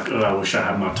where it's like, I wish I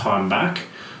had my time back.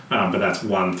 But that's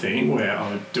one thing where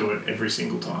I would do it every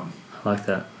single time. I like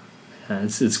that. Yeah,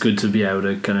 it's good to be able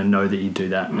to kind of know that you do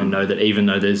that and know that even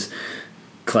though there's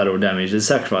collateral damage, there's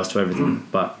sacrifice to everything,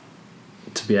 but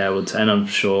to be able to, and I'm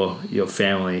sure your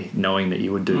family knowing that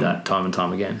you would do that time and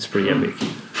time again, it's pretty epic.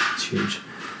 It's huge.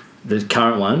 The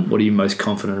current one, what are you most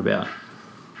confident about?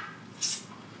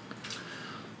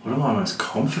 What am I most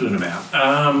confident about?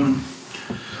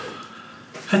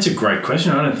 That's a great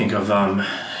question. I don't think I've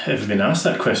ever been asked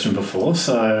that question before,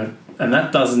 and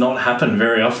that does not happen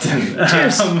very often.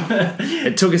 Yes.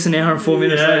 It took us an hour and 4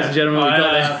 minutes, ladies and gentlemen. We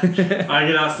got there. I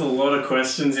get asked a lot of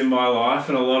questions in my life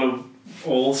and a lot of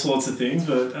all sorts of things,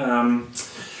 but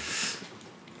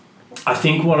I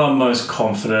think what I'm most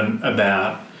confident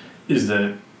about is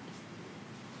that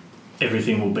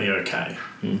everything will be okay.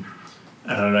 And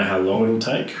I don't know how long it'll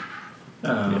take,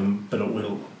 but it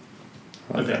will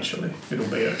eventually. It'll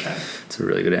be okay. It's a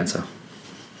really good answer.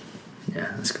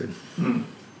 Yeah, that's good.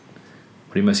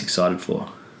 What are you most excited for?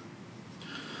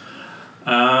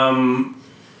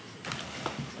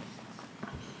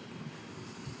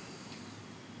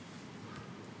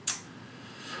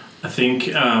 I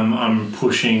think I'm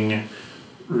pushing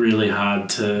really hard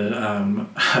to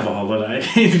have a holiday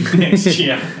next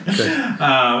year.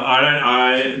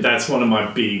 That's one of my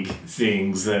big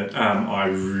things that I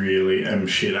really am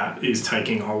shit at is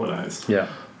taking holidays. Yeah.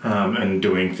 And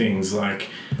doing things like...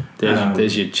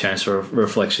 There's your chance for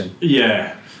reflection.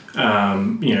 Yeah.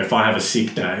 if I have a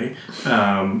sick day,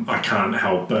 I can't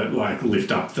help but like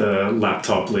lift up the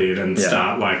laptop lid and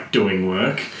start like doing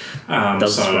work.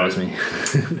 Doesn't surprise me.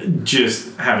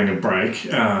 Just having a break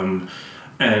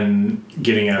and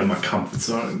getting out of my comfort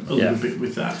zone a little bit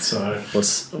with that. So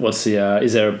what's the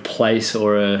is there a place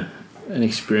or an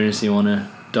experience you want to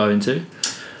dive into?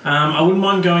 I wouldn't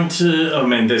mind going to. I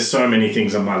mean, there's so many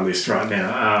things on my list right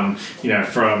now.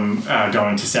 From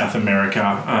going to South America,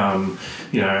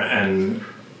 and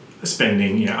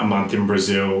spending a month in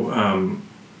Brazil,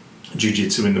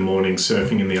 jiu-jitsu in the morning,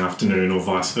 surfing in the afternoon, or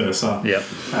vice versa.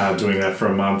 Yep. Doing that for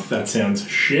a month. That sounds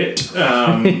shit.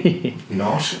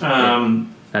 Not.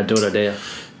 Do it, I dare.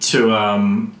 To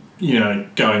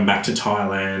going back to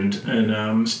Thailand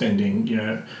and spending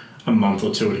a month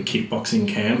or two at a kickboxing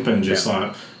camp and just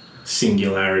like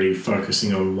singularity,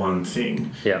 focusing on one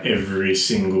thing every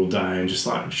single day and just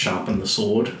like sharpen the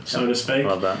sword, so to speak.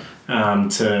 Love that.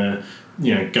 To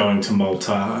going to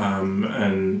Malta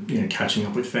and catching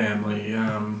up with family.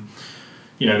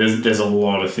 There's a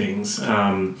lot of things.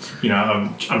 I'm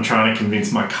trying to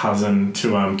convince my cousin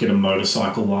to get a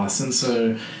motorcycle license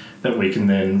so that we can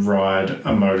then ride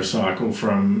a motorcycle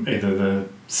from either the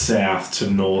south to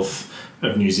north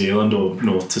of New Zealand or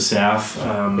north to south.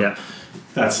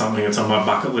 That's something that's on my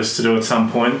bucket list to do at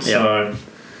some point. So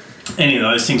any of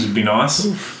those things would be nice.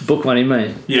 Book one in,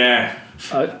 mate. Yeah.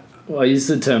 I use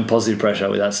the term positive pressure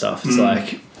with that stuff. It's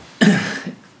like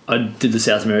I did the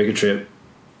South America trip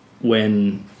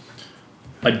when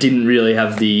I didn't really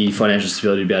have the financial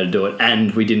stability to be able to do it,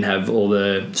 and we didn't have all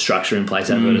the structure in place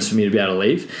for me to be able to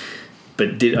leave. But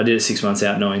I did it 6 months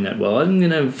out knowing that, well, I'm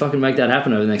going to fucking make that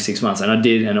happen over the next 6 months. And I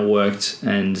did, and it worked.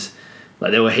 And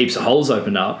like there were heaps of holes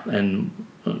opened up, and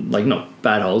like not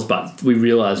bad holes, but we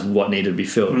realised what needed to be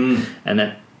filled. And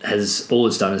that has, all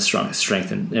it's done is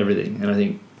strengthen everything. And I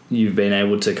think you've been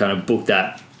able to kind of book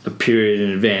that a period in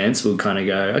advance. We'll kind of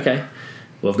go, okay,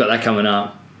 well, I've got that coming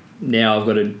up. Now I've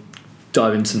got to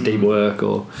dive into some deep work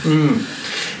or...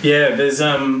 Yeah, there's...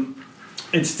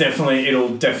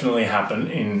 it'll definitely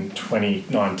happen in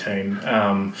 2019.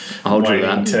 I'll do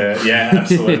that. Yeah,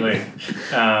 absolutely.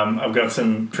 I've got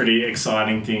some pretty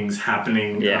exciting things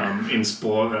happening in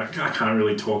sport that I can't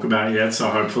really talk about yet. So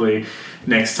hopefully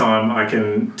next time I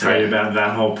can tell you about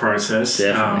that whole process.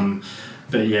 Definitely.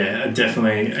 But yeah,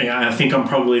 definitely. I think I'm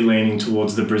probably leaning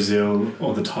towards the Brazil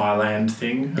or the Thailand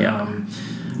thing.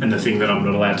 And the thing that I'm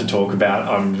not allowed to talk about,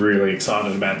 I'm really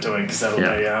excited about doing because that'll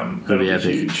be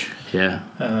epic. Huge. Yeah,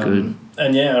 good.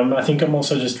 And I think I'm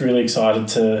also just really excited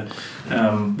to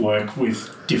work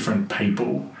with different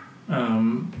people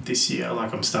this year.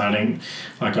 Like I'm starting,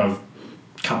 like I've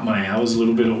cut my hours a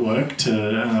little bit at work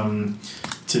to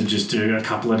just do a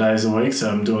couple of days a week. So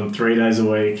I'm doing 3 days a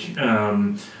week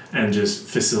and just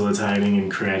facilitating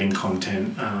and creating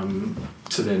content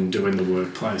to then do in the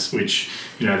workplace, which,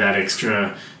 that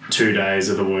extra 2 days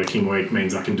of the working week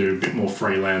means I can do a bit more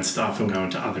freelance stuff and go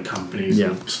into other companies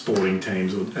or sporting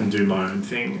teams and do my own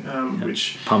thing,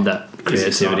 which... Pump that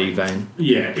creativity vein.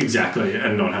 Yeah, exactly,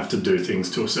 and not have to do things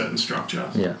to a certain structure.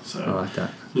 Yeah, so I like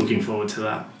that. Looking forward to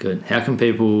that. Good. How can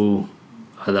people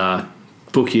either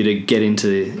book you to get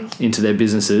into their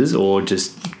businesses or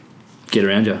just get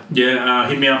around you? Yeah,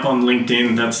 hit me up on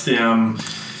LinkedIn.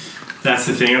 That's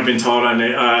the thing. I've been told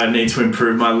I need to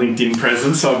improve my LinkedIn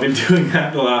presence, so I've been doing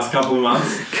that the last couple of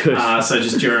months. Good. So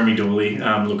just Jeremy Dooley.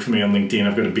 Look for me on LinkedIn.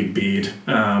 I've got a big beard.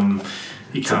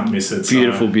 You can't miss it.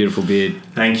 Beautiful, beautiful beard.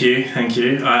 Thank you.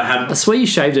 I swear you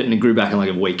shaved it and it grew back in like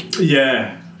a week.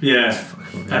 Yeah.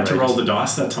 Had to roll the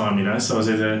dice that time, so I was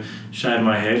either shave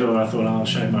my head or I thought I'll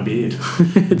shave my beard.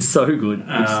 It's so good.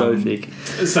 It's so thick.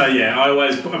 So yeah,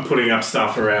 I'm putting up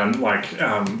stuff around like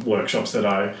workshops that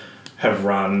I have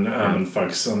run and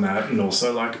focus on that, and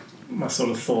also like my sort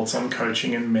of thoughts on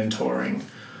coaching and mentoring.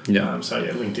 So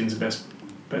yeah, LinkedIn's the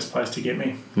best place to get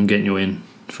me. I'm getting you in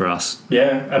for us.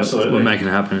 Yeah, absolutely. We're making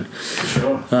it happen. For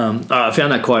sure. I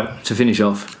found that quote to finish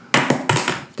off.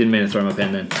 Didn't mean to throw my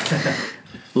pen then.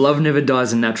 Love never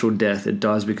dies a natural death. It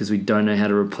dies because we don't know how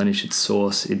to replenish its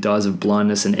source. It dies of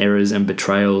blindness and errors and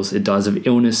betrayals. It dies of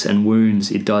illness and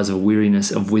wounds. It dies of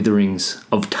weariness, of witherings,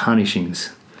 of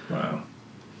tarnishings. Wow.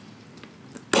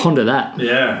 Ponder that.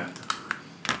 Yeah.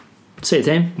 See you,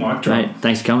 team. Mic drop. Mate,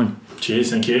 thanks for coming.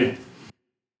 Cheers, thank you.